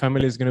that your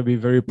family is going to be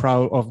very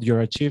proud of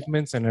your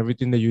achievements and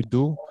everything that you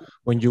do.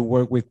 When you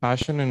work with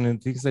passion and the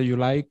things that you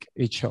like,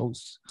 it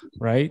shows,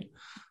 right?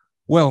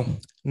 Well,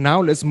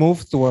 now let's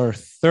move to our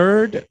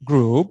third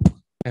group.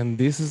 And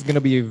this is going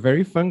to be a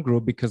very fun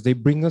group because they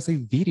bring us a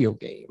video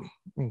game.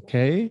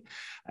 Okay.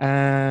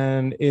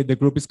 And the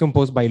group is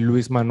composed by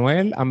Luis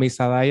Manuel,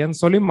 Amisadaya, and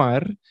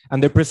Solimar.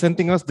 And they're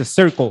presenting us the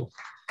circle.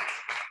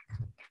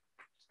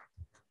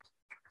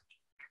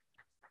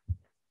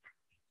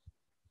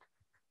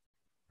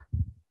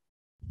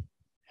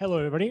 Hello,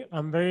 everybody.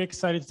 I'm very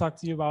excited to talk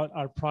to you about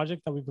our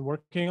project that we've been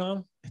working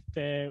on.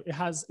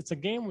 It's a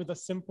game with a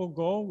simple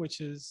goal, which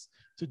is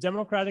to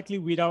democratically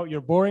weed out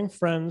your boring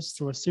friends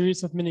through a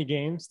series of mini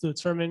games to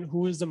determine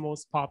who is the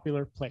most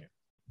popular player.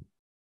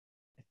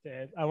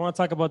 I want to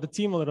talk about the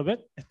team a little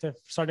bit.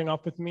 Starting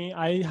off with me,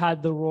 I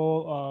had the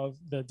role of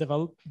the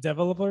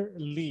developer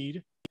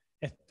lead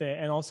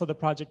and also the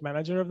project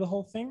manager of the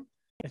whole thing.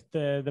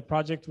 The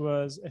project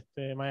was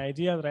my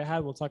idea that I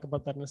had. We'll talk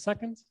about that in a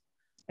second.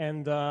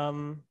 And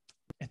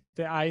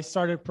I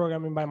started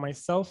programming by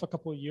myself a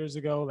couple of years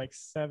ago, like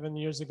 7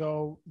 years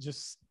ago,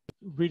 just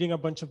reading a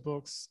bunch of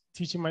books,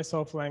 teaching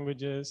myself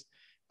languages.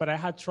 But I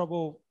had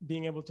trouble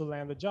being able to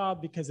land a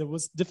job because it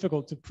was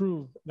difficult to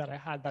prove that I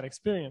had that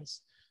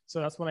experience. So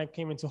that's when I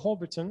came into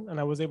Holberton, and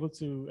I was able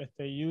to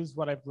use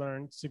what I've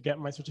learned to get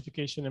my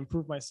certification and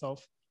prove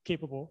myself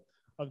capable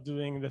of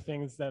doing the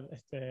things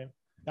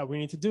that we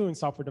need to do in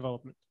software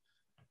development.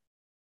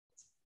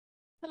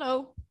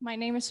 Hello, my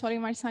name is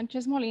Solimar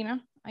Sanchez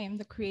Molina. I am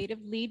the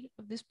creative lead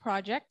of this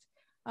project.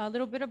 A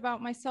little bit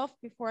about myself.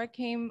 Before I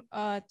came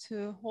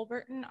to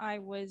Holberton, I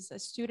was a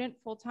student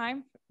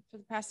full-time for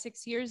the past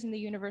 6 years in the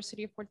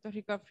University of Puerto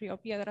Rico Rio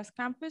Piedras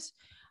campus.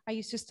 I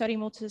used to study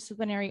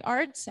multidisciplinary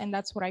arts, and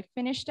that's what I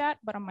finished at.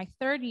 But on my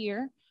third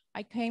year,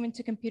 I came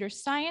into computer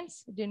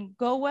science. It didn't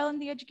go well in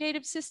the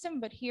educative system,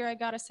 but here I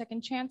got a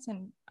second chance,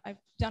 and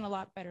I've done a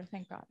lot better,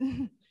 thank God.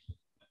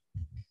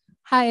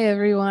 Hi,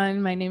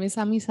 everyone. My name is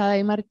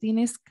Amisadaya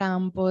Martinez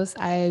Campos.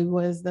 I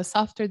was the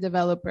software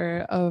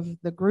developer of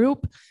the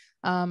group.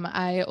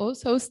 I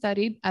also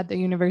studied at the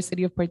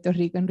University of Puerto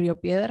Rico in Rio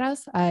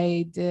Piedras.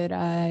 I did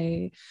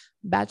a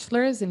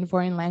bachelor's in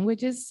foreign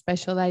languages,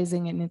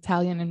 specializing in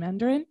Italian and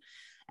Mandarin.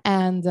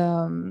 And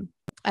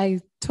I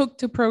took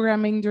to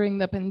programming during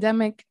the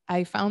pandemic.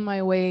 I found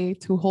my way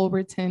to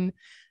Holberton,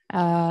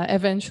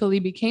 eventually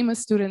became a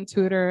student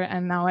tutor,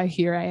 and now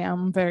here I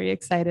am very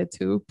excited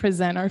to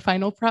present our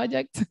final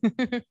project.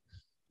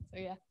 So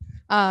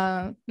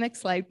yeah,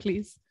 next slide,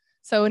 please.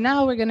 So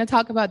now we're gonna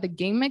talk about the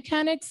game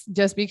mechanics,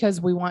 just because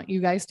we want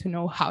you guys to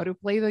know how to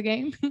play the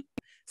game.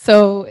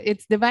 So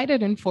it's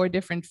divided in 4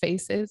 different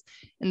phases.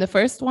 In the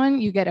first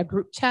one, you get a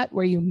group chat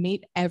where you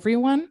meet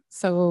everyone.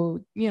 So,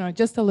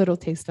 just a little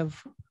taste of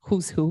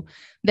who's who.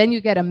 Then you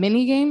get a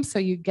mini game, so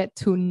you get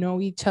to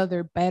know each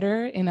other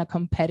better in a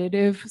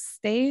competitive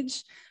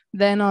stage.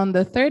 Then on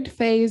the third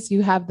phase,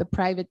 you have the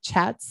private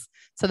chats.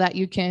 so that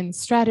you can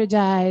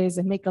strategize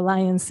and make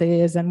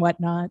alliances and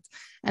whatnot.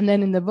 And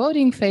then in the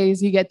voting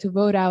phase, you get to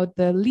vote out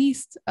the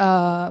least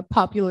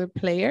popular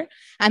player.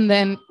 And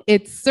then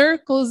it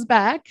circles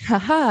back,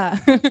 haha,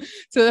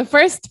 to the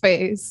first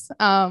phase.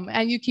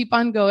 And you keep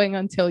on going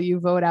until you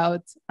vote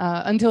out,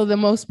 until the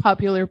most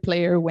popular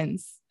player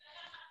wins.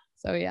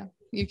 So yeah,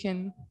 you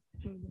can.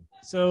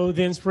 So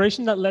the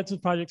inspiration that led to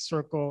Project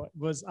Circle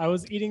was I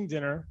was eating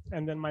dinner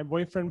and then my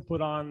boyfriend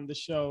put on the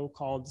show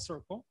called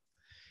Circle.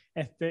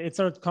 It's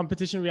a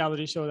competition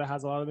reality show that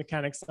has a lot of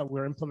mechanics that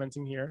we're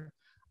implementing here.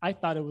 I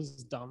thought it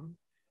was dumb.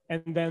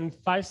 And then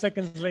 5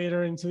 seconds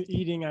later into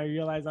eating, I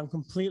realized I'm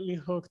completely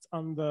hooked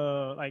on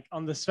the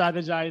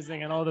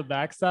strategizing and all the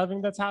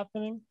backstabbing that's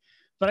happening.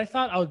 But I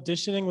thought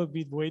auditioning would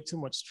be way too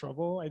much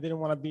trouble. I didn't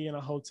want to be in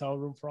a hotel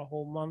room for a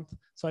whole month.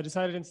 So I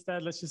decided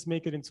instead, let's just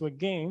make it into a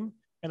game.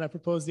 And I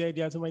proposed the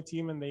idea to my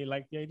team and they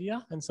liked the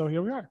idea. And so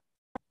here we are.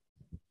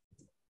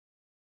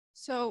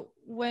 So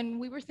when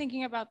we were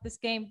thinking about this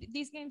game,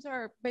 these games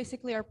are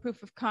basically our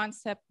proof of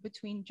concept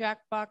between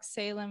Jackbox,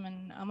 Salem,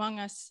 and Among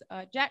Us.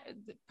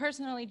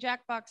 Personally,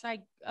 Jackbox,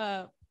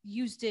 I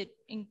used it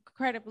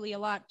incredibly a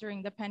lot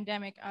during the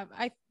pandemic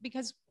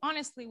because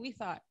honestly, we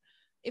thought,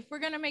 if we're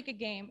going to make a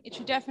game, it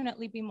should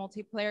definitely be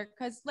multiplayer,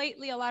 because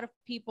lately a lot of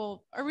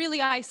people are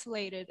really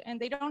isolated and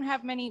they don't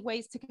have many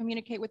ways to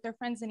communicate with their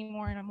friends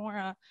anymore in a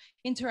more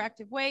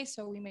interactive way.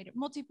 So we made it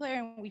multiplayer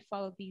and we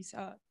followed these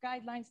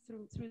guidelines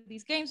through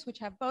these games, which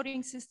have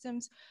voting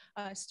systems,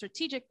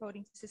 strategic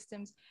voting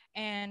systems,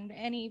 and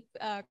any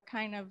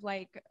kind of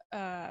like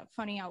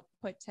funny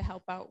output to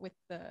help out with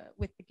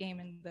the game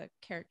and the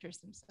characters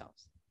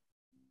themselves.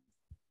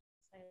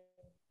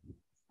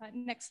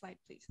 Next slide,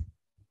 please.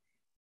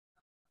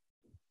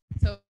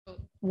 So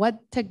what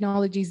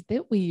technologies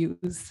did we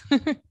use?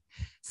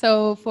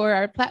 So for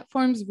our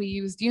platforms, we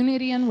used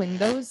Unity and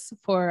Windows.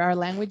 For our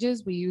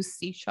languages, we used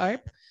C#.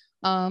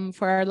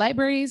 For our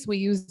libraries, we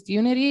used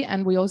Unity,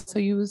 and we also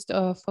used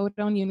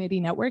Photon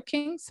Unity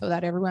networking so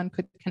that everyone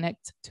could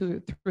connect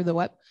through the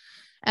web.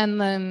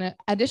 And then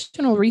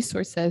additional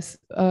resources,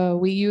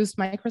 we used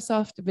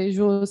Microsoft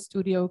Visual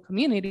Studio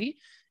Community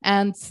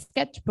and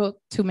Sketchbook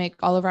to make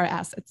all of our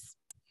assets.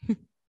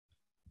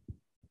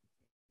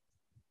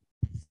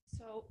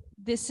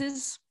 This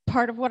is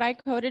part of what I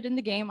coded in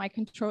the game. I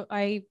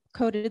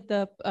coded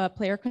the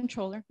player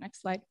controller.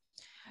 Next slide.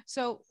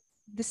 So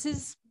this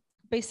is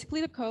basically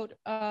the code.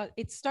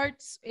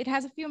 It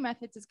has a few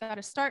methods. It's got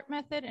a start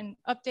method, an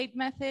update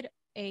method,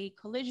 a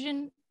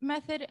collision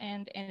method,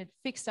 and a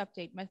fixed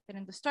update method.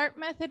 In the start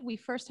method, we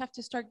first have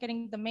to start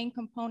getting the main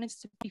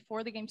components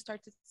before the game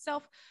starts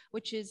itself,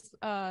 which is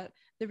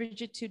the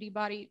rigid 2D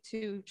body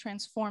to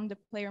transform the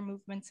player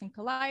movements and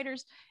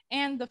colliders,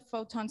 and the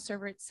Photon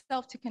server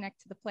itself to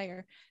connect to the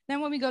player. Then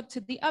when we go to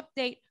the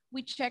update,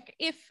 we check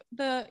if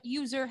the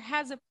user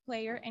has a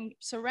player and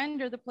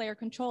surrender the player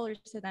controllers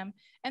to them,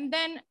 and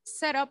then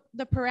set up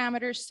the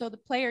parameters so the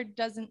player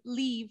doesn't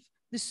leave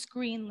the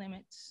screen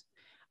limits.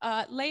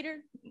 Later,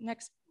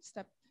 next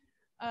step.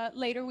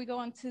 Later, we go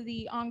on to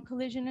the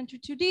on-collision enter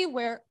 2D,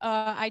 where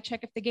I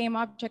check if the game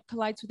object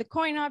collides with a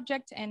coin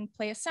object and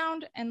play a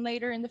sound. And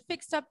later in the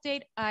fixed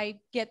update, I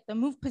get the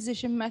move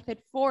position method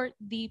for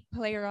the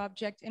player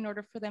object in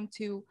order for them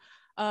to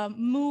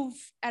move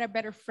at a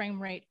better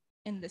frame rate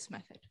in this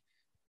method.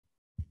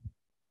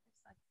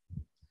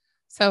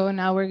 So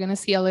now we're going to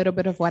see a little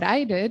bit of what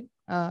I did.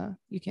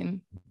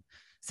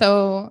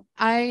 So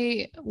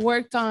I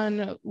worked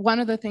on, one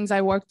of the things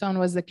I worked on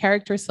was the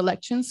character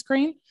selection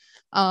screen.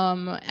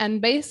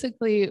 And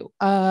basically,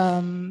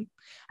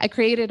 I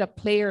created a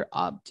player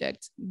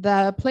object.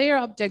 The player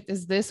object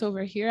is this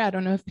over here. I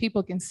don't know if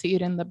people can see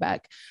it in the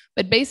back,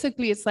 but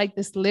basically it's like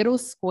this little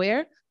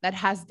square that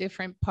has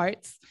different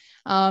parts.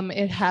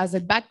 It has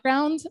a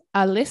background,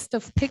 a list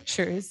of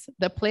pictures,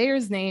 the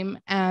player's name,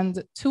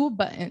 and 2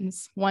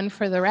 buttons, one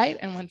for the right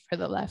and one for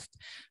the left.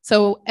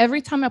 So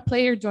every time a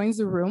player joins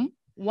the room,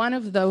 one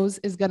of those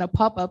is going to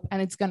pop up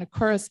and it's going to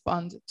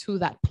correspond to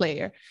that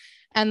player.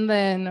 And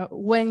then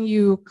when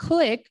you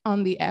click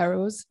on the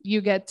arrows,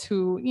 you get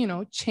to,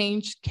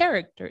 change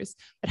characters.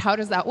 But how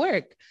does that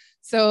work?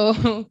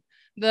 So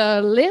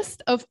the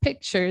list of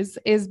pictures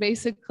is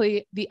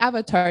basically the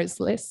avatars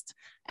list.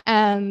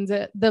 And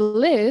the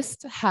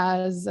list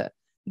has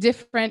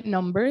different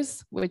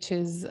numbers, which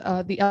is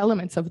the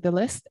elements of the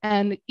list.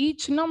 And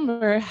each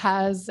number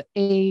has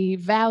a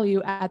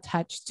value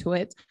attached to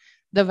it,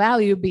 the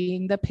value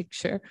being the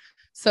picture.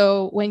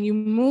 So when you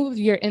move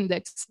your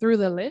index through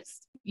the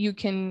list, you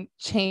can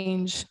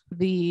change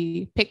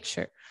the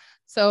picture.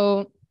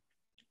 So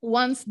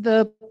once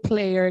the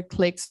player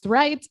clicks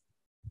right,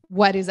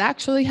 what is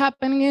actually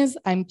happening is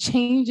I'm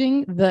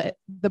changing the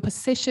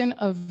position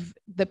of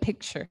the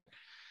picture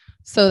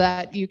so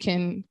that you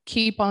can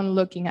keep on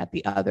looking at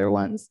the other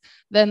ones.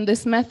 Then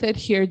this method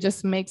here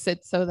just makes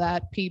it so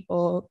that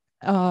people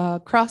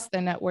across the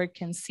network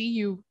can see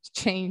you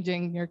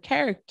changing your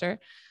character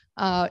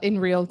in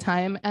real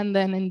time. And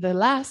then in the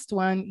last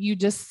one, you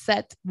just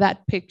set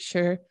that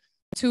picture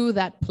to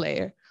that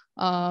player.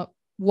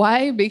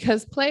 Why?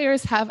 Because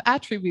players have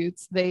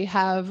attributes. They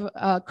have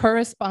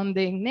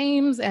corresponding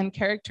names and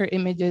character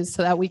images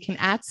so that we can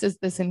access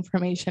this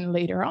information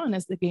later on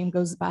as the game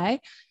goes by.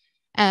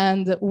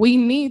 And we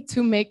need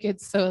to make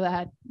it so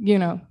that, you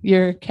know,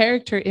 your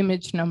character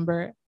image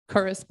number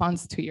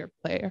corresponds to your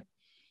player.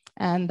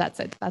 And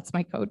that's it. That's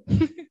my code.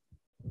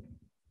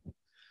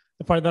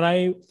 The part that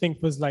I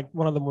think was like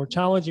one of the more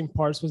challenging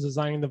parts was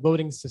designing the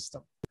voting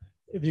system.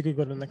 If you could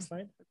go to the next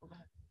slide.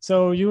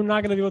 So you're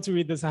not going to be able to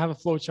read this. I have a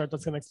flow chart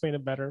that's going to explain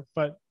it better.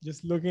 But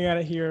just looking at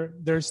it here,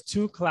 there's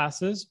two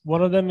classes.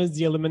 One of them is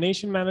the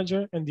elimination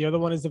manager, and the other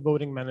one is the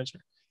voting manager.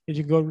 If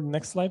you go to the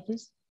next slide,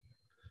 please.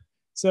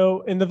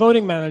 So in the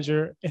voting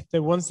manager, if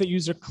once the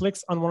user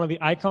clicks on one of the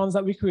icons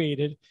that we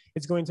created,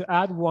 it's going to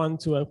add one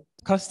to a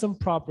custom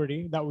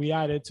property that we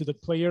added to the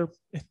player,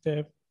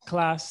 the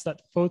class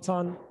that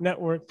Photon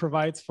Network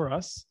provides for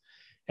us.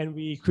 And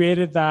we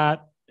created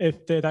that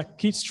that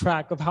keeps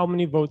track of how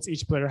many votes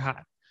each player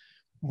had.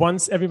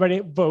 Once everybody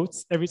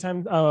votes, every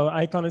time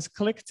icon is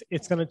clicked,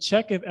 it's going to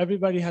check if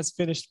everybody has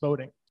finished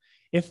voting.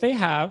 If they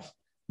have,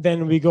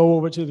 then we go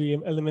over to the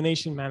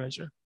elimination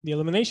manager. The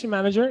elimination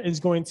manager is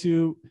going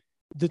to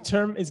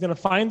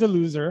find the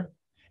loser,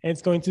 and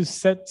it's going to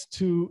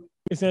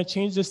it's going to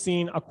change the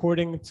scene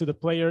according to the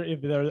player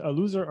if they're a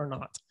loser or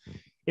not.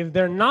 If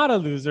they're not a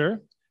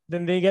loser,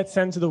 then they get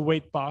sent to the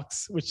wait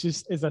box, which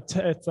is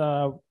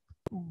a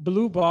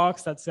blue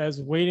box that says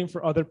waiting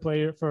for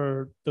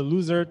for the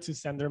loser to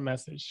send their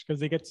message, because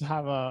they get to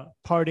have a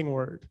parting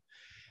word.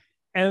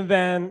 And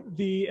then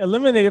the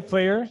eliminated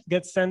player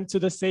gets sent to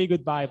the say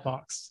goodbye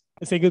box.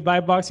 The say goodbye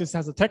box just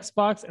has a text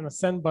box and a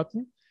send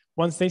button.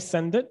 Once they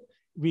send it,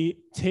 we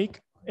take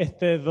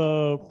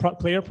the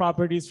player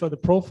properties for the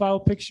profile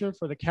picture,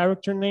 for the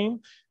character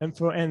name, and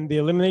the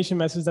elimination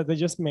message that they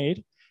just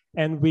made,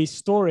 and we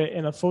store it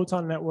in a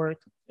Photon Network,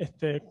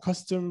 the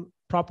custom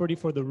property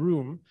for the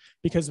room,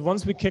 because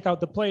once we kick out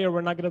the player, we're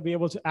not going to be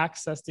able to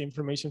access the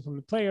information from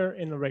the player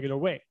in a regular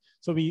way.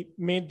 So we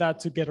made that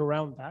to get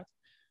around that.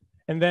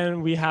 And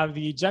then we have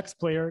the eject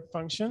player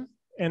function,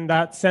 and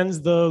that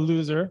sends the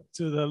loser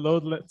to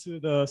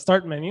the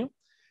start menu,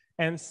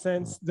 and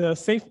sends the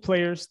safe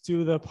players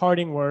to the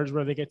parting words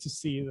where they get to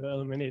see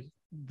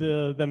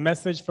the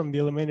message from the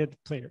eliminated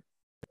player.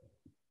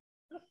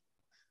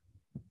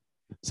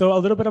 So a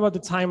little bit about the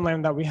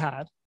timeline that we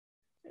had.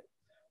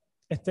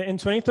 In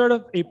 23rd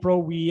of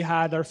April, we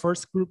had our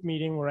first group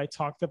meeting where I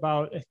talked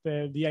about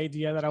the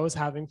idea that I was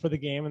having for the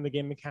game and the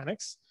game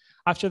mechanics.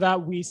 After that,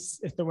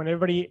 when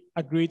everybody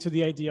agreed to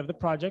the idea of the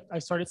project, I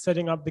started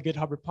setting up the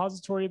GitHub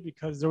repository,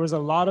 because there was a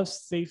lot of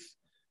safe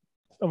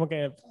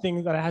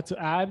things that I had to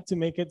add to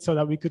make it so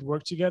that we could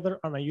work together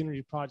on a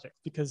Unity project,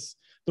 because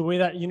the way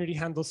that Unity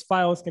handles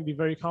files can be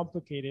very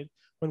complicated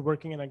when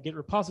working in a Git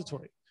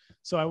repository.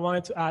 So I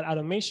wanted to add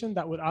automation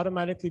that would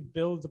automatically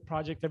build the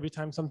project every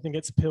time something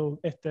gets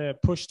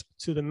pushed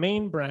to the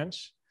main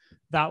branch.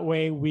 That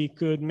way we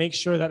could make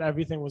sure that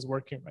everything was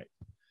working right.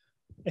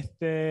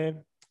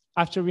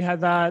 After we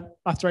had that,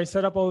 after I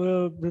set up all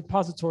the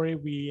repository,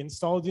 we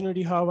installed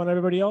Unity Hub on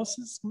everybody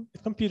else's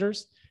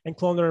computers and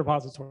cloned the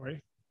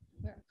repository.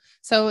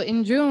 So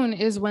in June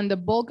is when the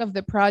bulk of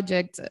the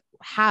project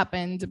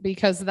happened,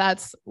 because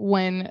that's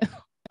when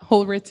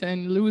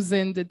Holberton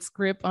loosened its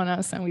grip on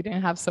us and we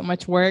didn't have so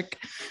much work.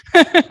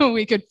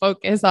 We could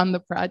focus on the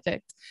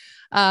project.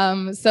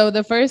 So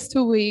the first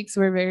 2 weeks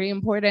were very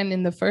important.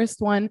 In the first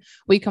one,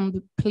 we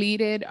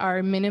completed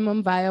our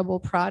minimum viable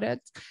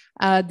product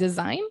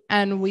design,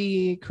 and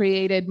we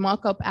created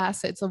mock-up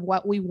assets of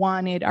what we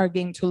wanted our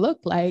game to look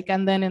like.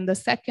 And then in the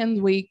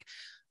second week,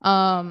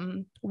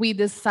 we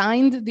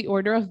designed the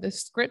order of the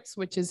scripts,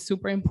 which is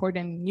super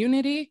important in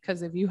Unity,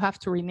 because if you have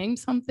to rename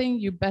something,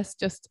 you best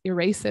just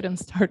erase it and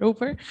start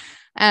over.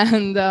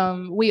 And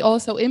we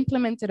also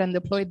implemented and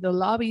deployed the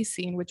lobby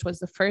scene, which was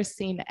the first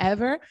scene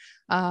ever,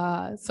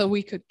 so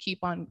we could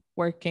keep on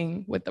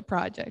working with the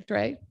project,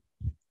 right?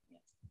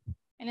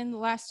 And in the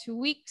last 2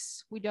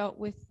 weeks, we dealt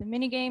with the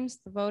mini games,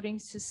 the voting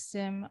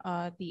system,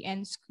 the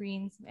end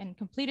screens, and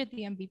completed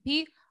the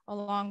MVP,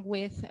 along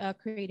with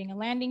creating a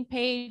landing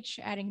page,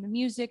 adding the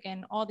music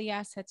and all the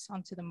assets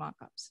onto the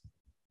mockups.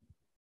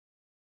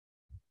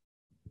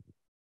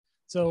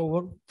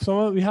 So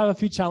we had a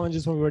few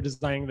challenges when we were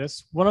designing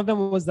this. One of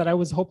them was that I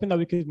was hoping that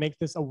we could make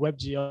this a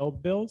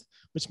WebGL build,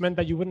 which meant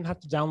that you wouldn't have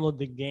to download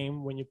the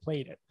game when you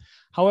played it.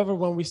 However,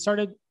 when we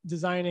started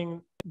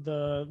designing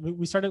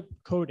we started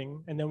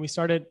coding, and then we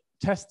started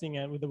testing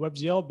it with the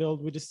WebGL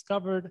build, we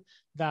discovered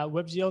that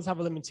WebGLs have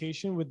a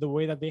limitation with the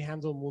way that they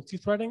handle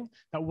multi-threading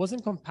that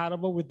wasn't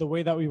compatible with the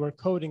way that we were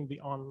coding the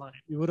online.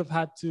 We would have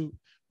had to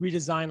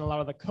redesign a lot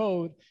of the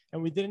code,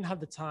 and we didn't have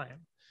the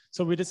time.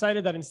 So we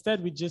decided that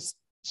instead we just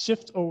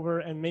shift over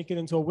and make it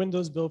into a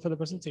Windows build for the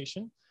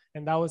presentation.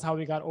 And that was how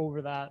we got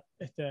over that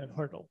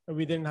hurdle. And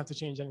we didn't have to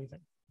change anything.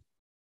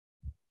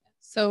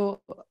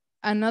 So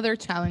another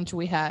challenge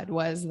we had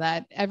was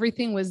that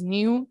everything was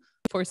new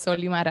for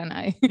Solimar and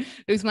I.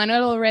 Luis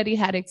Manuel already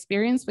had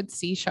experience with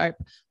C#,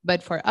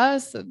 but for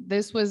us,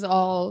 this was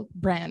all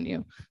brand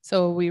new.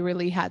 So we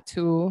really had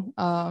to,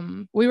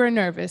 we were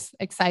nervous,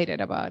 excited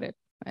about it,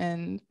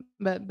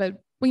 but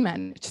we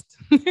managed.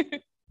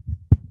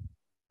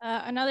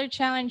 Another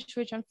challenge,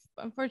 which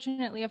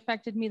unfortunately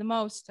affected me the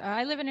most,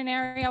 I live in an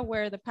area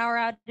where the power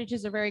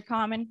outages are very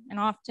common and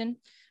often.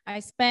 I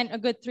spent a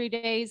good 3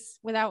 days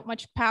without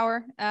much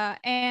power.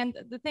 And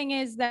the thing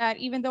is that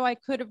even though I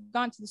could have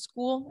gone to the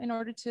school in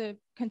order to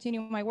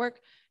continue my work,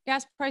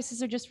 gas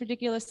prices are just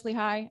ridiculously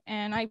high.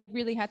 And I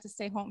really had to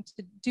stay home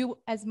to do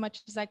as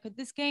much as I could.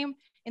 This game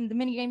in the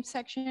mini game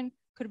section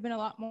could have been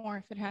a lot more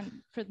if it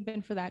hadn't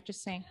been for that,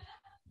 just saying.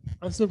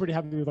 I'm still pretty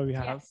happy with what we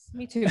have. Yes,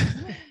 me too.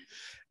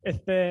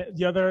 If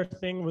the other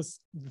thing was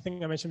the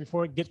thing I mentioned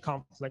before, Git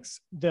conflicts.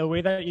 The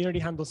way that Unity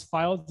handles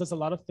files does a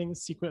lot of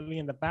things secretly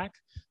in the back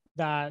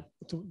that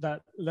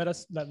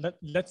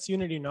lets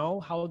Unity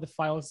know how the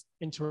files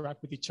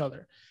interact with each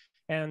other.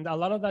 And a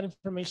lot of that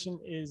information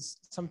is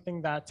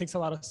something that takes a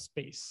lot of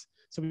space.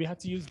 So we had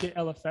to use Git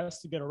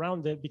LFS to get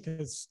around it,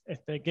 because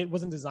if the Git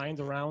wasn't designed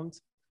around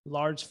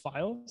large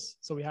files,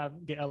 so we have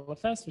Git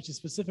LFS, which is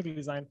specifically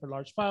designed for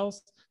large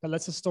files, that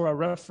lets us store a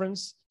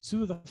reference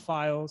to the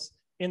files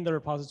in the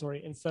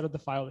repository instead of the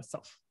file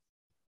itself.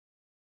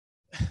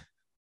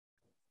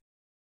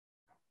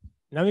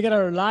 Now we get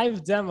our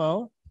live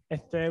demo.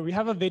 We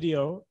have a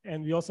video,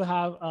 and we also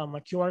have a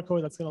QR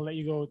code that's going to let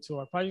you go to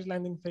our project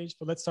landing page.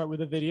 But let's start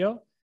with a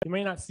video. You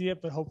may not see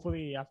it, but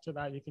hopefully after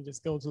that, you can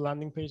just go to the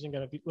landing page and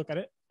get a look at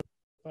it.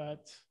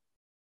 But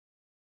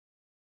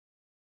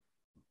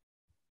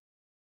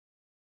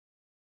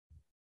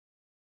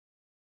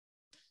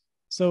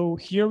so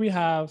here we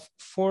have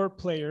 4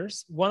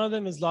 players. One of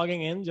them is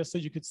logging in just so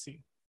you could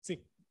see.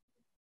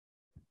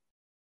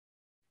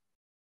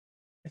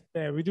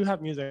 We do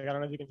have music. I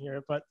don't know if you can hear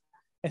it, but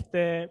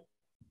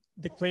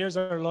the players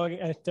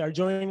are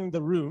joining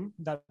the room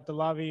that the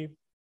lobby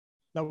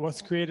that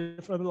was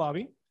created for the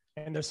lobby,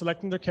 and they're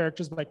selecting their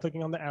characters by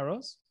clicking on the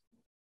arrows.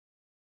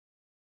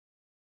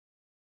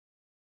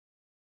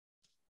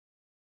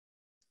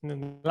 And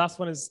then the last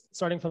one is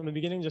starting from the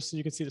beginning, just so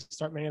you can see the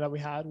start menu that we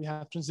had. We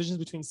have transitions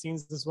between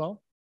scenes as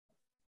well.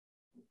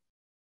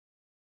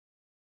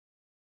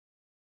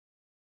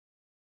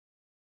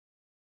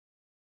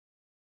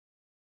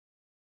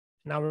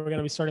 Now we're going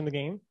to be starting the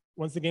game.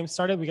 Once the game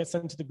started, we get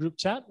sent to the group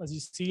chat. As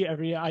you see,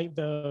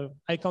 the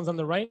icons on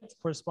the right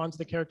correspond to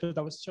the character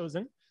that was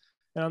chosen.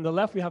 And on the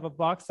left, we have a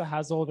box that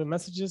has all the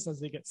messages as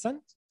they get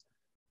sent.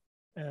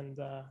 And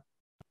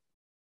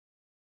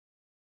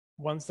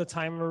once the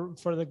timer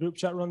for the group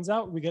chat runs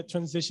out, we get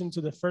transitioned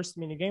to the first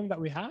mini game that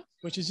we have,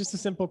 which is just a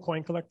simple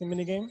coin collecting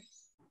mini game.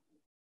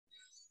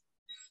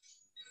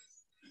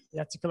 You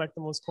have to collect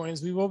the most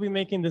coins. We will be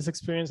making this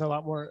experience a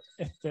lot more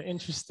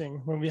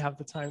interesting when we have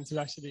the time to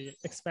actually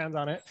expand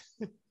on it.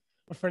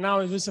 But for now,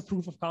 it's just a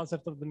proof of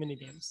concept of the mini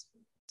games.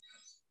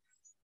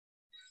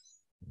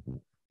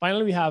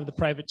 Finally, we have the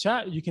private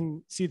chat. You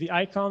can see the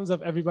icons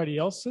of everybody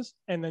else's,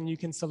 and then you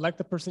can select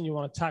the person you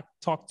want to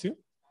talk to.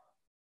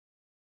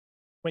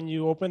 When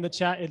you open the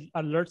chat, it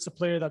alerts the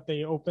player that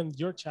they opened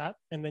your chat,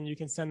 and then you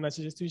can send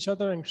messages to each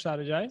other and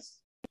strategize.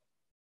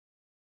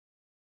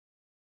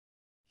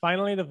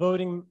 Finally, the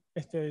voting,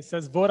 it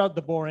says vote out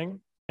the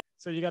boring.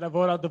 So you got to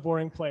vote out the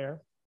boring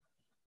player.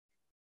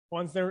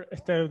 Once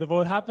the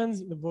vote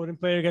happens, the voting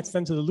player gets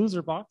sent to the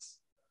loser box,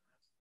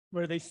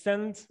 where they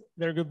send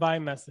their goodbye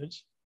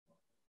message.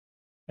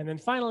 And then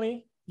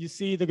finally, you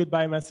see the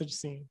goodbye message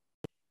scene.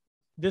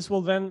 This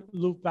will then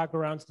loop back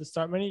around to the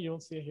start menu. You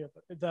won't see it here,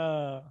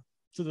 but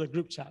to the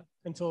group chat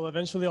until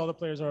eventually all the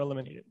players are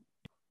eliminated.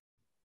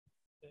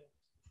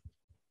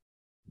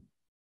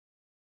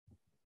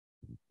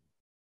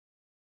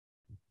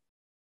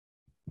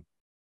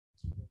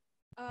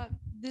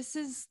 This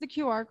is the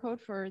QR code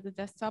for the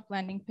desktop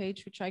landing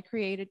page, which I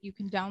created. You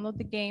can download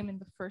the game in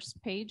the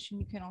first page, and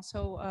you can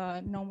also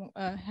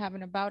have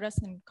an about us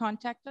and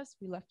contact us.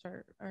 We left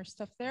our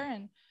stuff there,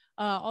 and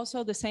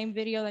also the same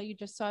video that you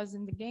just saw is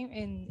in the game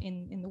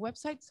in the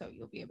website, so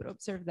you'll be able to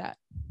observe that.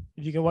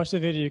 If you can watch the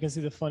video, you can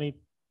see the funny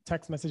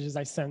text messages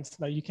I sent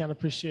that you can't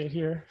appreciate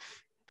here.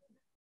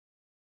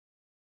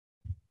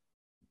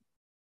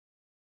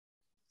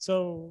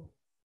 So,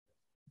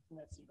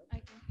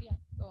 yeah,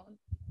 go on.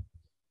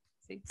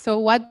 So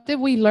what did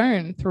we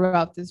learn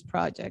throughout this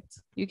project?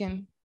 You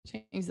can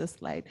change the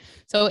slide.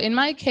 So in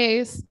my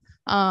case,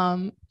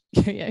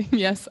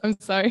 yes, I'm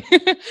sorry.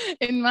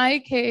 In my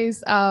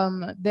case,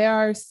 there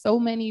are so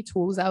many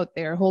tools out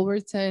there.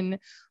 Holberton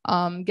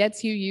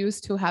gets you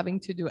used to having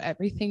to do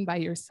everything by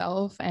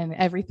yourself and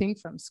everything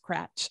from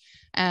scratch.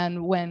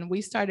 And when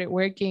we started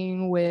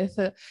working with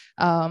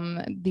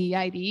the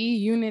IDE,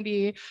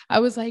 Unity, I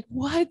was like,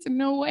 what?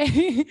 No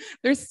way.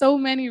 There's so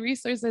many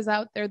resources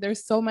out there.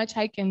 There's so much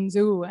I can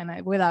do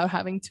without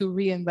having to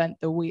reinvent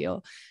the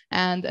wheel.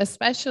 And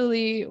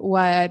especially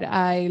what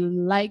I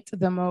liked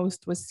the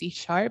most was C#.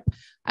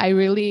 I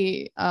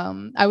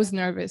was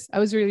nervous. I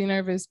was really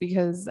nervous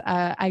because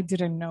I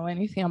didn't know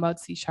anything about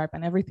C#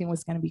 and everything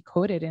was going to be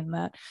coded in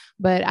that.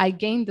 But I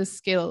gained the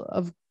skill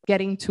of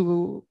getting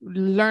to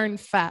learn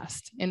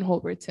fast in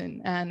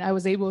Holberton, and I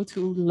was able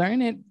to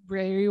learn it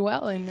very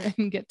well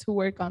and get to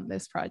work on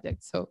this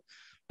project. So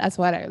that's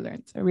what I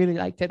learned. I really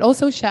liked it.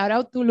 Also, shout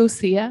out to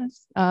Lucia,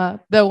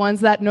 the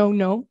ones that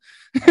know.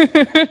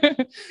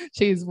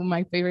 She's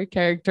my favorite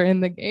character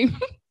in the game.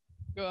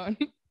 Go on.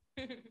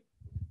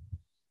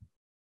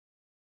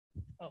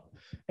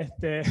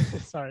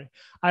 Sorry.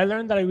 I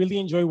learned that I really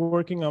enjoy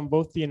working on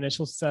both the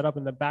initial setup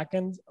and the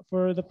backend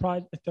for the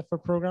project for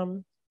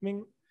programming,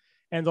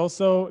 and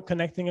also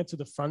connecting it to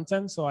the front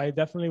end. So I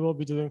definitely will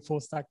be doing full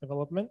stack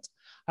development.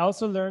 I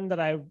also learned that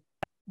I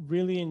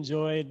really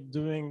enjoyed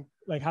doing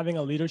having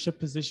a leadership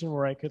position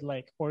where I could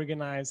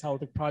organize how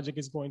the project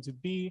is going to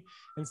be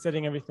and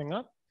setting everything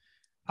up.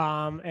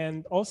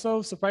 And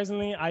also,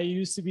 surprisingly, I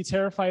used to be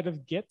terrified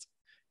of Git,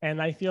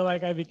 and I feel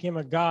like I became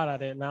a god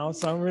at it now.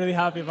 So I'm really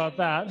happy about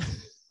that.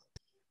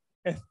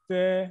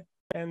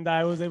 And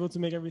I was able to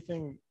make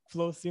everything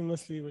flow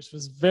seamlessly, which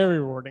was very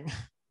rewarding.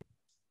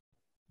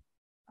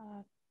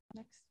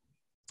 Next.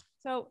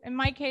 So in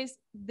my case,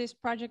 this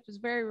project was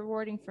very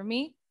rewarding for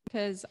me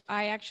because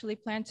I actually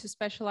plan to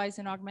specialize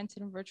in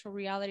augmented and virtual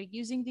reality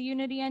using the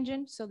Unity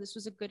engine. So this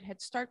was a good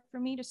head start for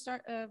me to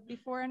start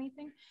before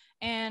anything.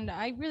 And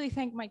I really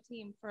thank my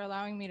team for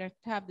allowing me to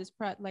have this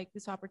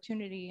this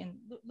opportunity. And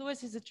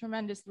Louis is a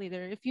tremendous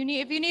leader. If you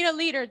need a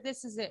leader,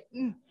 this is it.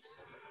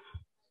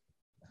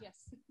 Yes.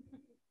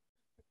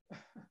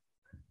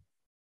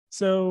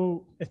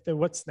 So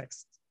what's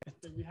next?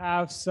 We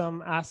have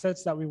some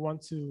assets that we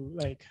want to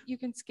You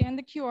can scan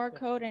the QR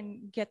code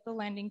and get the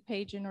landing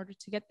page in order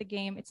to get the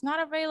game. It's not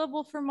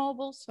available for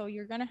mobile, so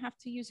you're gonna have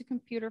to use a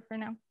computer for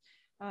now.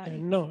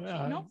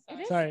 No,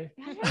 it is? sorry.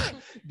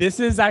 This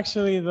is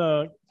actually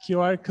the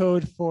QR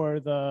code for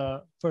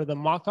the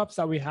mock-ups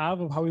that we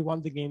have of how we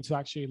want the game to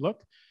actually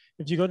look.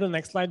 If you go to the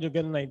next slide, you'll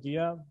get an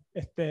idea.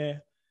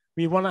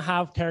 We want to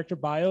have character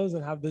bios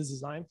and have this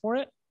design for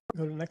it.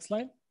 Go to the next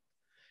slide.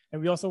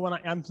 And we also want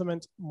to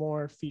implement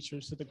more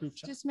features to the group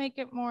chat. Just make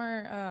it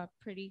more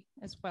pretty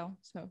as well.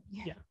 So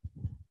yeah.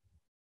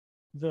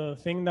 The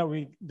thing that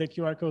the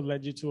QR code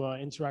led you to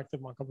an interactive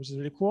mockup, which is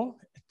really cool.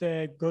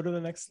 Go to the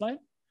next slide.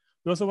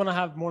 We also want to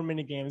have more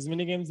mini games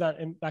that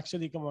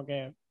actually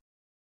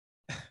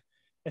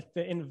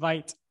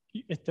invite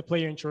the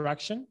player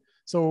interaction.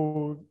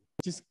 So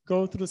just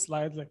go through the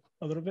slides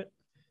a little bit.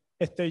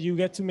 You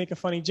get to make a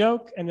funny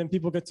joke, and then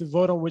people get to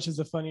vote on which is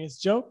the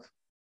funniest joke.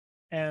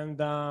 And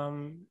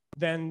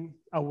then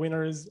a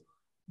winner is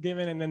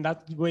given, and then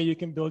that way you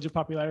can build your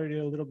popularity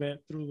a little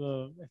bit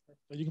through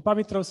you can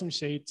probably throw some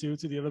shade too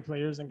to the other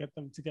players and get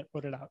them to get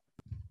voted out.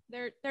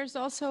 There's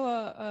also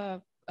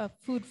a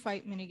food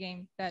fight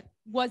minigame that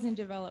was in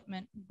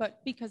development, but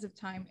because of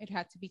time, it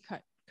had to be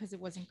cut because it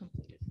wasn't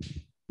completed.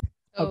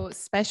 So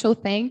special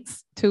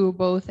thanks to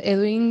both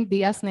Edwin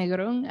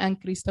Diaz-Negron and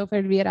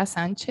Christopher Viera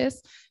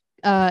Sanchez.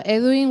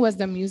 Edwin was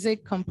the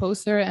music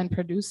composer and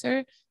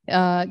producer.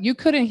 You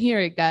couldn't hear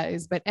it,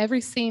 guys, but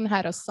every scene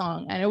had a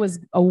song, and it was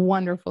a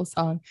wonderful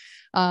song.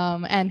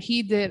 And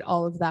he did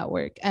all of that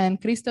work. And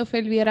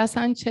Christopher Viera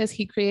Sanchez,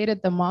 he created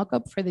the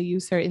mock-up for the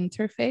user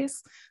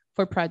interface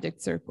for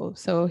Project Circle.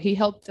 So he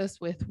helped us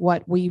with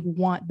what we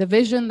want, the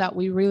vision that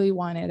we really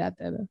wanted at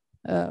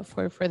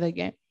for the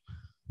game.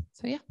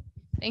 So yeah,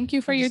 thank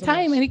you for your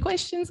time. Any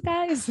questions,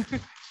 guys?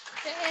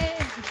 Yay.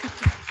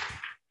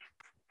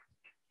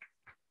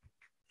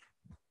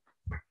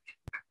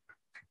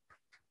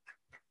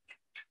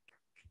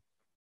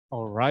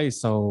 All right,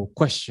 so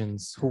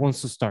questions. Who wants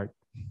to start?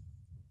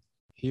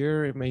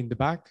 Here, in the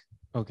back.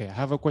 Okay, I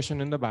have a question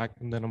in the back,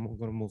 and then I'm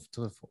going to move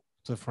to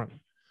the front.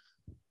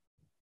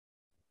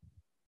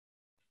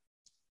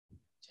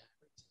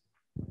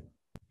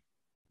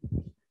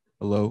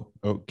 Hello.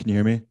 Oh, can you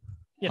hear me?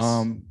 Yes.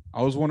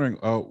 I was wondering,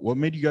 what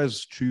made you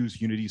guys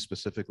choose Unity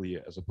specifically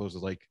as opposed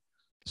to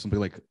something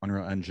like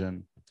Unreal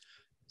Engine?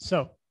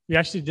 So we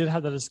actually did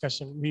have that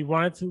discussion. We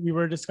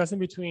were discussing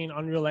between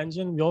Unreal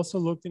Engine. We also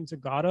looked into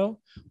Godot.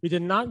 We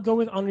did not go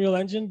with Unreal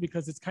Engine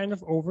because it's kind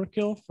of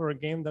overkill for a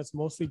game that's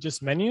mostly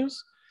just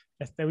menus.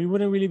 We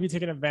wouldn't really be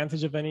taking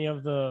advantage of any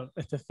of the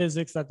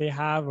physics that they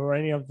have or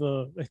any of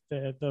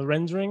the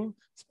rendering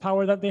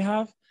power that they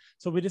have.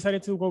 So we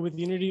decided to go with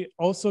Unity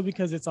also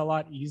because it's a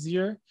lot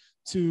easier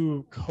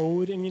to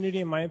code in Unity,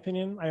 in my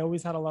opinion. I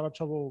always had a lot of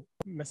trouble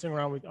messing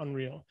around with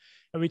Unreal.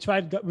 And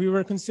we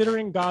were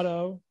considering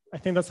Godot. I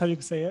think that's how you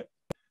say it.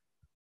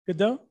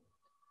 Godot?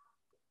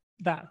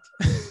 That.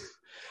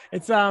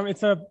 It's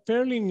a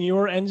fairly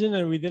newer engine,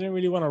 and we didn't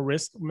really want to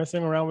risk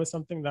messing around with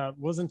something that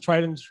wasn't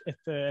tried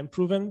and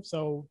proven.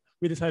 So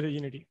we decided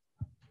Unity.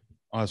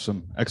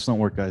 Awesome. Excellent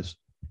work, guys.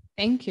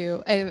 Thank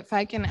you. If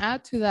I can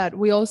add to that,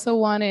 we also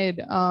wanted,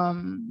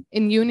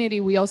 in Unity,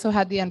 we also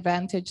had the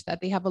advantage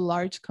that they have a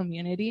large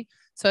community.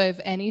 So if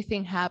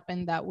anything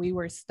happened that we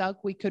were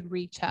stuck, we could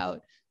reach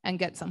out and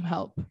get some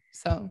help.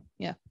 So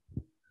yeah.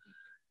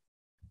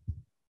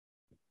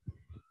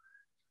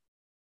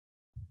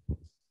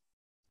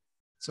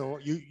 So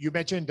you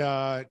mentioned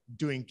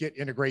doing Git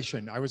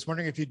integration. I was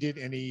wondering if you did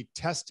any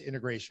test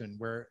integration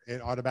where it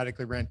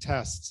automatically ran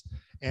tests,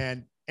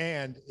 and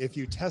if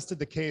you tested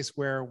the case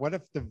where what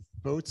if the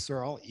votes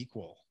are all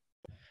equal?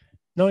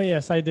 No,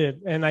 yes, I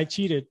did, and I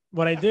cheated.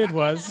 What I did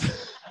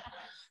was,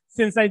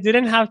 since I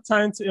didn't have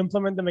time to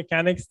implement the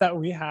mechanics that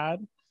we had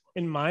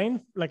in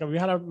mind, like we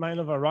had a mind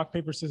of a rock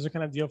paper scissors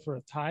kind of deal for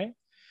a tie.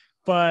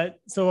 But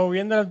so what we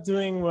ended up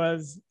doing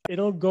was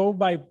it'll go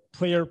by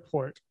player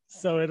port.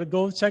 So it'll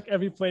go check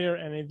every player,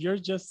 and if you're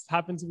just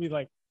happen to be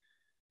like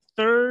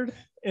third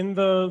in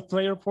the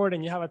player port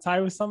and you have a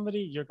tie with somebody,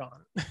 you're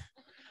gone.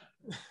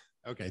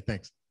 Okay,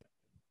 thanks.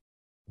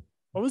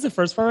 What was the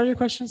first part of your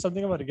question?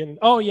 Something about again.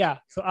 Oh yeah,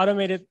 so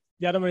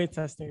the automated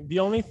testing. The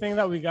only thing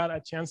that we got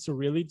a chance to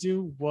really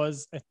do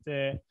was at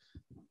the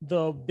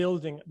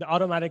building, the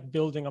automatic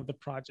building of the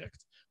project.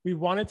 We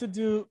wanted to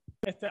do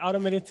at the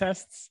automated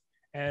tests,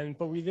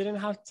 but we didn't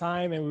have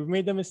time, and we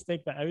made the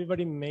mistake that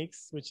everybody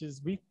makes, which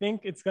is we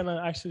think it's gonna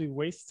actually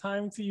waste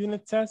time to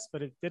unit test,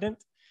 but it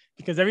didn't,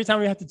 because every time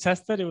we had to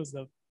test it, it was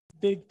a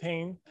big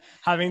pain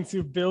having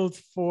to build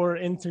 4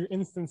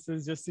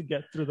 instances just to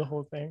get through the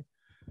whole thing.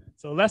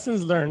 So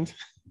lessons learned.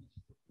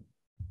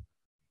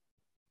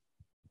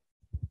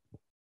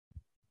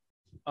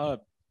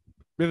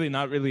 Really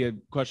not really a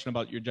question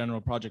about your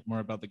general project, more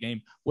about the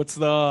game. What's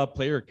the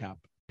player cap?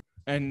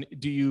 And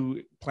do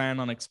you plan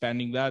on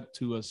expanding that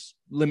to a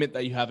limit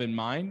that you have in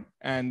mind?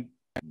 And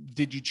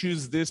did you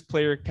choose this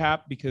player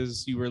cap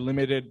because you were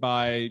limited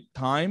by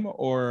time,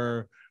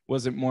 or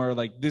was it more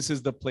like this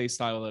is the play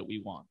style that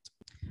we want?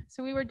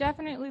 So we were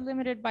definitely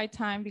limited by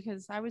time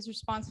because I was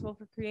responsible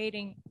for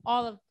creating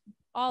all,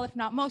 if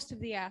not most of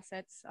the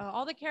assets.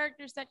 All the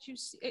characters that you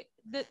see,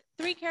 the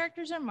 3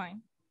 characters are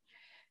mine.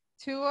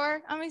 2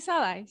 are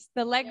Amisali's,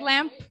 the leg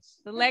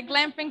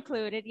lamp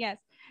included, yes.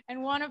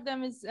 And one of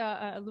them is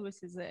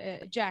Lewis's,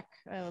 Jack,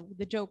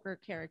 the Joker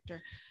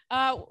character.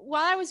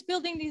 While I was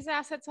building these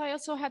assets, I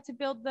also had to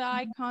build the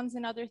icons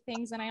and other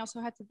things, and I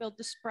also had to build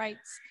the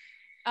sprites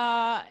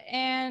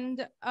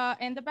and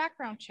the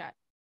background chat,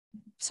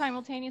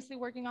 simultaneously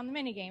working on the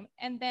minigame.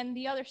 And then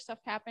the other stuff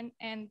happened,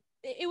 and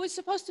it was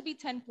supposed to be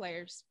 10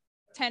 players,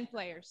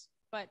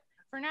 but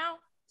for now,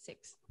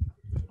 6.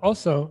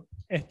 Also,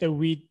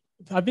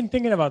 I've been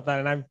thinking about that,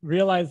 and I've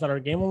realized that our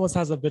game almost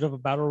has a bit of a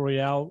battle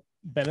royale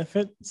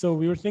benefit. So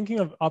we were thinking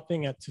of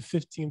upping it to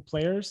 15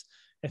 players.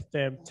 If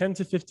the 10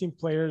 to 15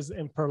 players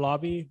in per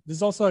lobby. This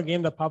is also a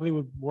game that probably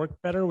would work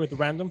better with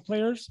random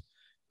players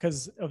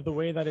because of the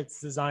way that it's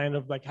designed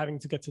of like having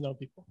to get to know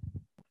people.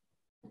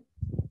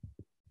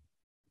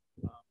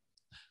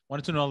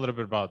 Wanted to know a little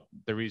bit about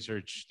the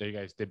research that you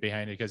guys did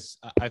behind it, because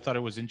I thought it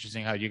was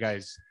interesting how you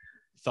guys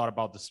thought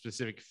about the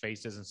specific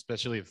faces, and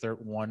especially the third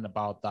one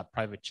about that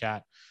private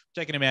chat,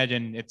 which I can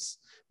imagine it's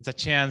a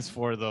chance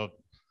for the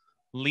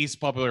least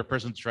popular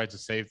person to try to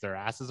save their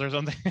asses or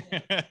something.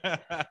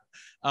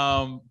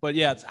 But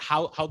yeah,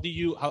 how do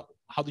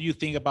you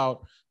think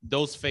about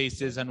those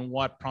faces, and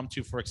what prompts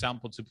you, for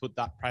example, to put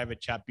that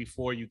private chat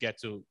before you get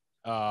to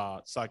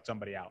select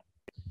somebody out?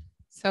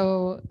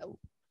 So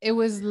it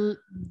was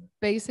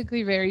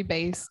basically very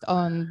based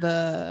on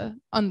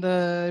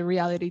the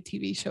reality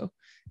TV show,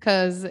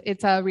 because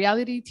it's a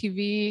reality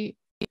TV.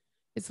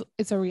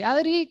 It's a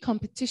reality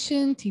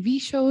competition,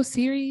 TV show,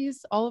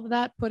 series, all of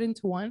that put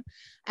into one.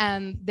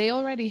 And they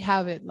already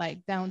have it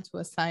like down to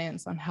a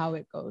science on how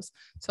it goes.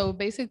 So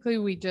basically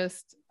we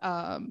just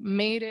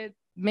made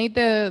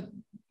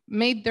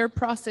their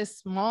process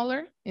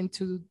smaller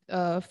into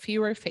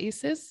fewer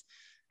faces,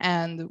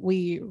 and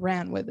we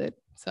ran with it.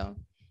 So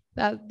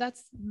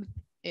that's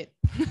it.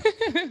 We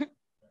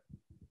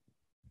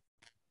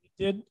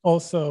did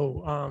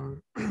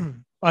also,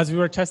 as we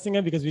were testing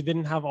it, because we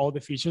didn't have all the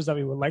features that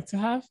we would like to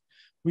have,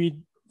 we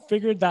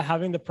figured that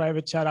having the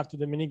private chat after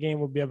the minigame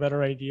would be a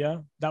better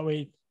idea. That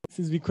way,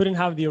 since we couldn't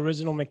have the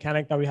original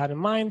mechanic that we had in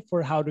mind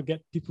for how to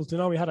get people to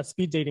know, we had a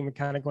speed dating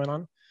mechanic going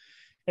on.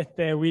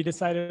 We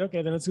decided,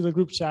 okay, then let's do the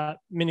group chat,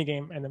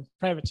 minigame, and then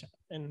private chat.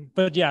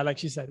 But yeah, like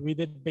she said, we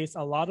did base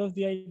a lot of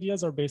the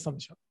ideas are based on the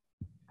show.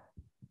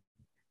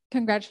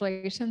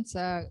 Congratulations,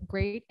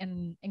 great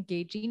and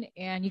engaging.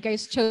 And you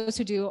guys chose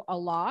to do a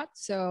lot.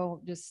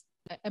 So just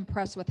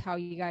impressed with how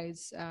you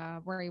guys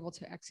were able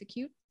to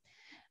execute.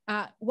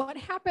 What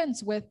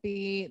happens with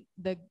the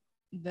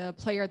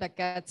player that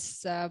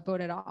gets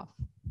voted off?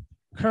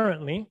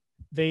 Currently,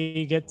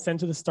 they get sent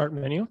to the start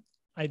menu.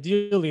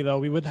 Ideally, though,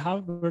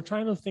 we're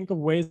trying to think of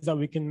ways that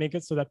we can make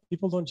it so that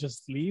people don't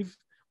just leave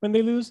when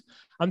they lose.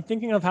 I'm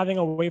thinking of having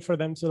a way for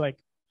them to like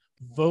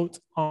vote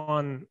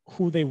on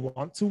who they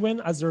want to win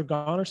as they're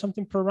gone or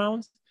something per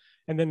round,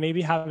 and then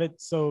maybe have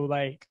it so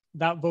like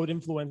that vote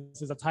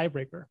influences a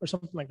tiebreaker or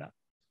something like that.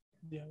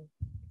 Yeah.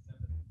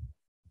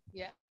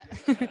 Yeah.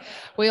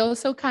 We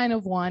also kind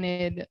of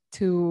wanted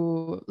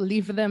to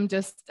leave them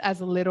just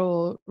as a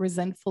little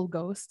resentful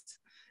ghost,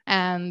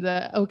 and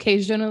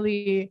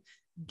occasionally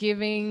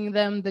giving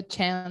them the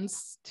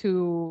chance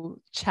to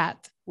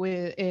chat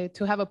with,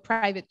 to have a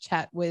private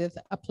chat with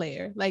a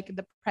player. Like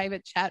the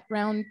private chat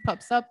round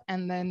pops up,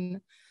 and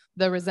then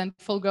the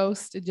resentful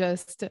ghost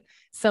just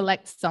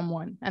selects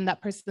someone, and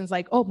that person's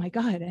like, oh my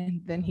God.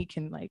 And then he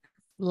can like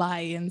lie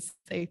and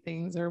say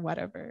things or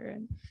whatever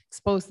and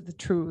expose the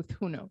truth.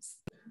 Who knows?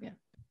 Yeah.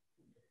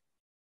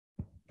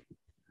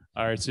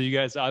 All right, so you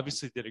guys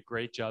obviously did a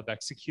great job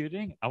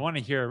executing. I want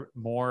to hear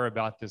more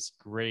about this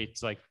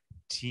great like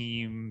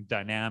team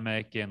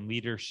dynamic and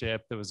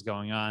leadership that was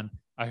going on.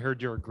 I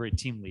heard you're a great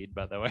team lead,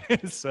 by the way.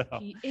 So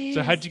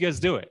how'd you guys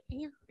do it?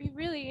 He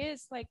really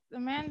is. Like the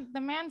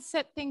man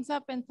set things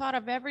up and thought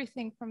of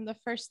everything from the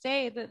first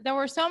day. There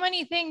were so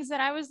many things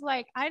that I was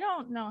like, I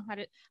don't know how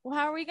to, well,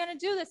 how are we going to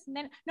do this? And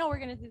then, no, we're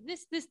going to do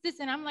this.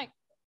 And I'm like,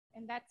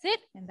 and that's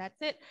it. And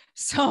that's it.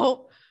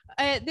 So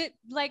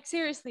like,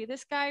 seriously,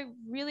 this guy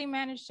really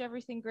managed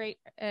everything great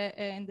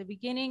in the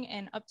beginning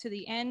and up to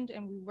the end.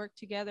 And we worked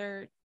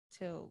together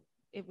till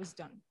it was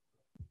done.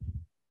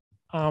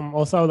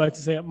 Also, I would like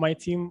to say my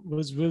team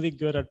was really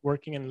good at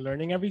working and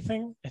learning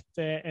everything.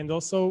 And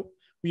also,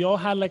 we all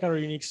had like our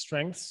unique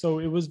strengths. So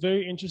it was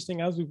very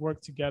interesting as we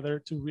worked together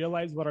to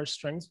realize what our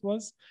strengths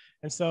was.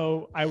 And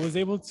so I was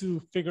able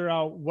to figure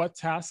out what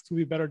tasks would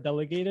be better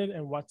delegated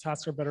and what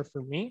tasks are better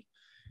for me.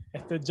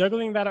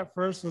 Juggling that at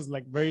first was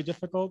like very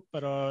difficult,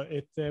 but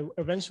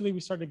eventually we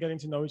started getting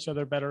to know each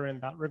other better in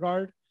that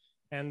regard.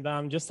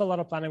 And just a lot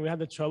of planning. We had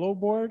the Trello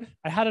board.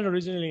 I had it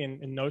originally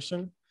in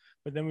Notion,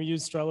 but then we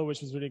used Trello,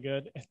 which was really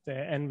good.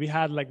 And we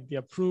had like the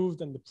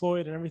approved and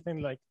deployed and everything.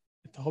 Like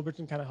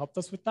Holberton kind of helped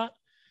us with that.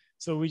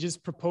 So we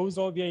just proposed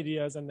all the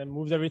ideas and then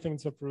moved everything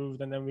to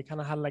approved. And then we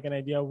kind of had like an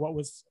idea of what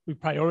we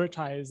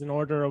prioritized in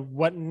order of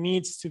what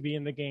needs to be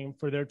in the game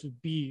for there to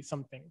be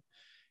something.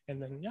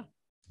 And then, yeah.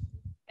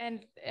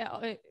 And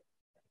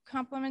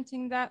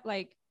complementing that,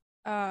 like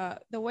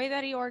the way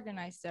that he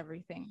organized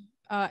everything,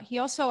 he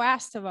also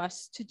asked of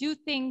us to do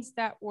things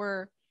that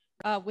were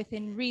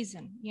within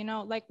reason, you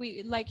know, like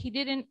he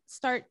didn't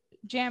start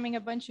jamming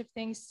a bunch of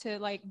things to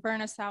like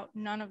burn us out.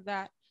 None of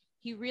that.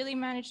 He really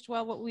managed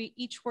well what we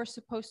each were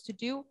supposed to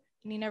do,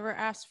 and he never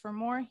asked for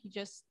more. He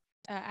just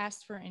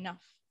asked for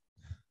enough.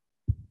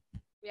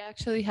 We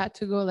actually had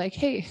to go like,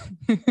 hey,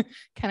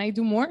 can I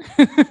do more?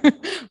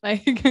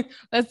 Like,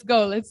 let's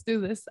go, let's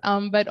do this.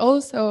 But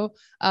also,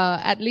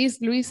 at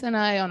least Luis and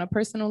I, on a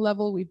personal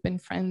level, we've been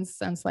friends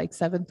since like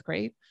 7th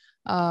grade.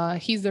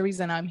 He's the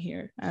reason I'm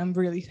here. I'm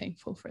really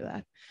thankful for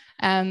that.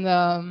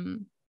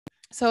 And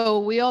so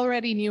we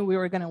already knew we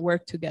were going to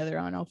work together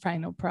on our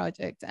final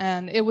project,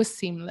 and it was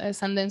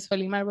seamless. And then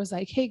Solimar was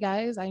like, hey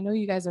guys, I know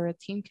you guys are a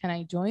team. Can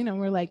I join? And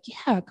we're like,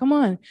 yeah, come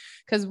on.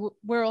 Because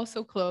we're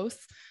also close.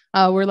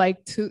 We're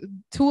like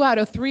two out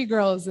of 3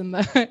 girls in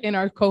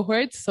our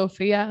cohort.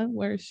 Sophia,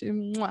 where she,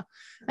 mwah.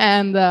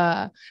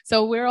 And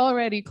so we're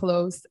already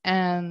close.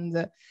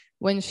 And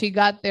when she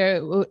got there,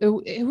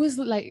 it was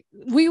like,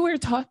 we were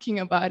talking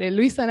about it.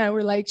 Luis and I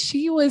were like,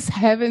 she was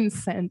heaven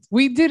sent.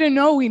 We didn't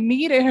know we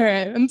needed her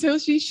until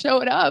she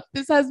showed up.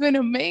 This has been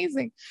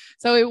amazing.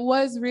 So it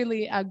was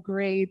really a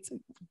great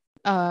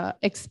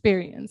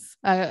experience,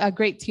 a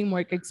great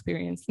teamwork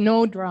experience.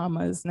 No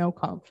dramas, no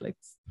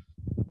conflicts.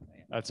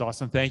 That's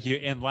awesome. Thank you.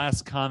 And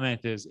last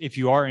comment is, if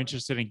you are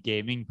interested in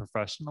gaming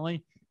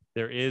professionally,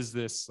 there is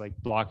this like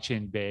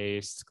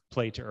blockchain-based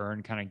play to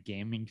earn kind of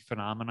gaming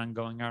phenomenon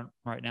going on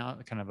right now,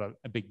 kind of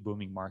a big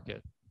booming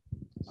market.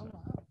 So. Oh,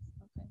 wow.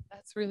 Okay.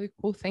 That's really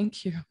cool.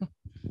 Thank you.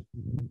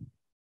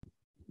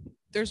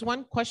 There's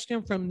one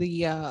question from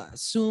the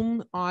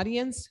Zoom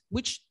audience.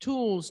 Which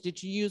tools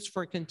did you use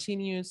for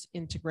continuous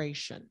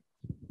integration?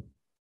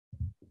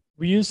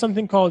 We use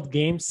something called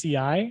Game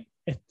CI.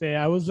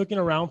 I was looking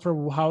around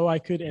for how I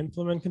could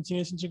implement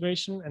continuous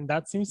integration, and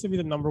that seems to be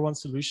the #1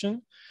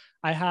 solution.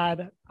 I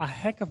had a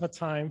heck of a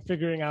time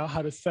figuring out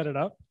how to set it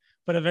up,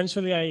 but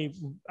eventually I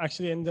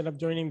actually ended up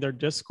joining their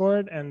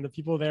Discord, and the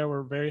people there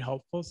were very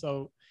helpful.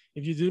 So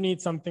if you do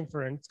need something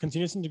for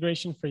continuous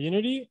integration for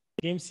Unity,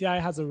 GameCI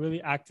has a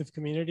really active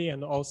community,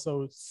 and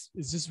also it's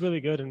just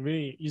really good and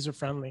really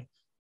user-friendly.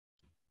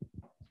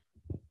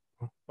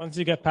 Once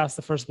you get past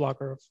the first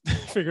blocker of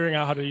figuring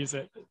out how to use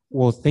it.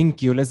 Well,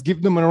 thank you. Let's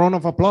give them a round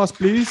of applause,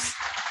 please.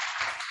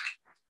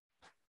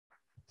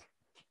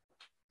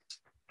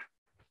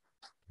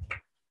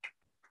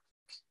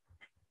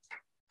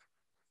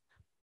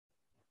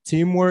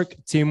 Teamwork,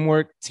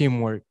 teamwork,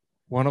 teamwork.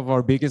 One of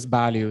our biggest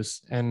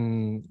values.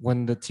 And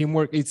when the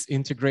teamwork is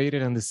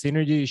integrated and the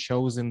synergy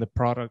shows in the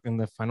product, in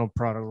the final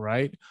product,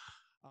 right?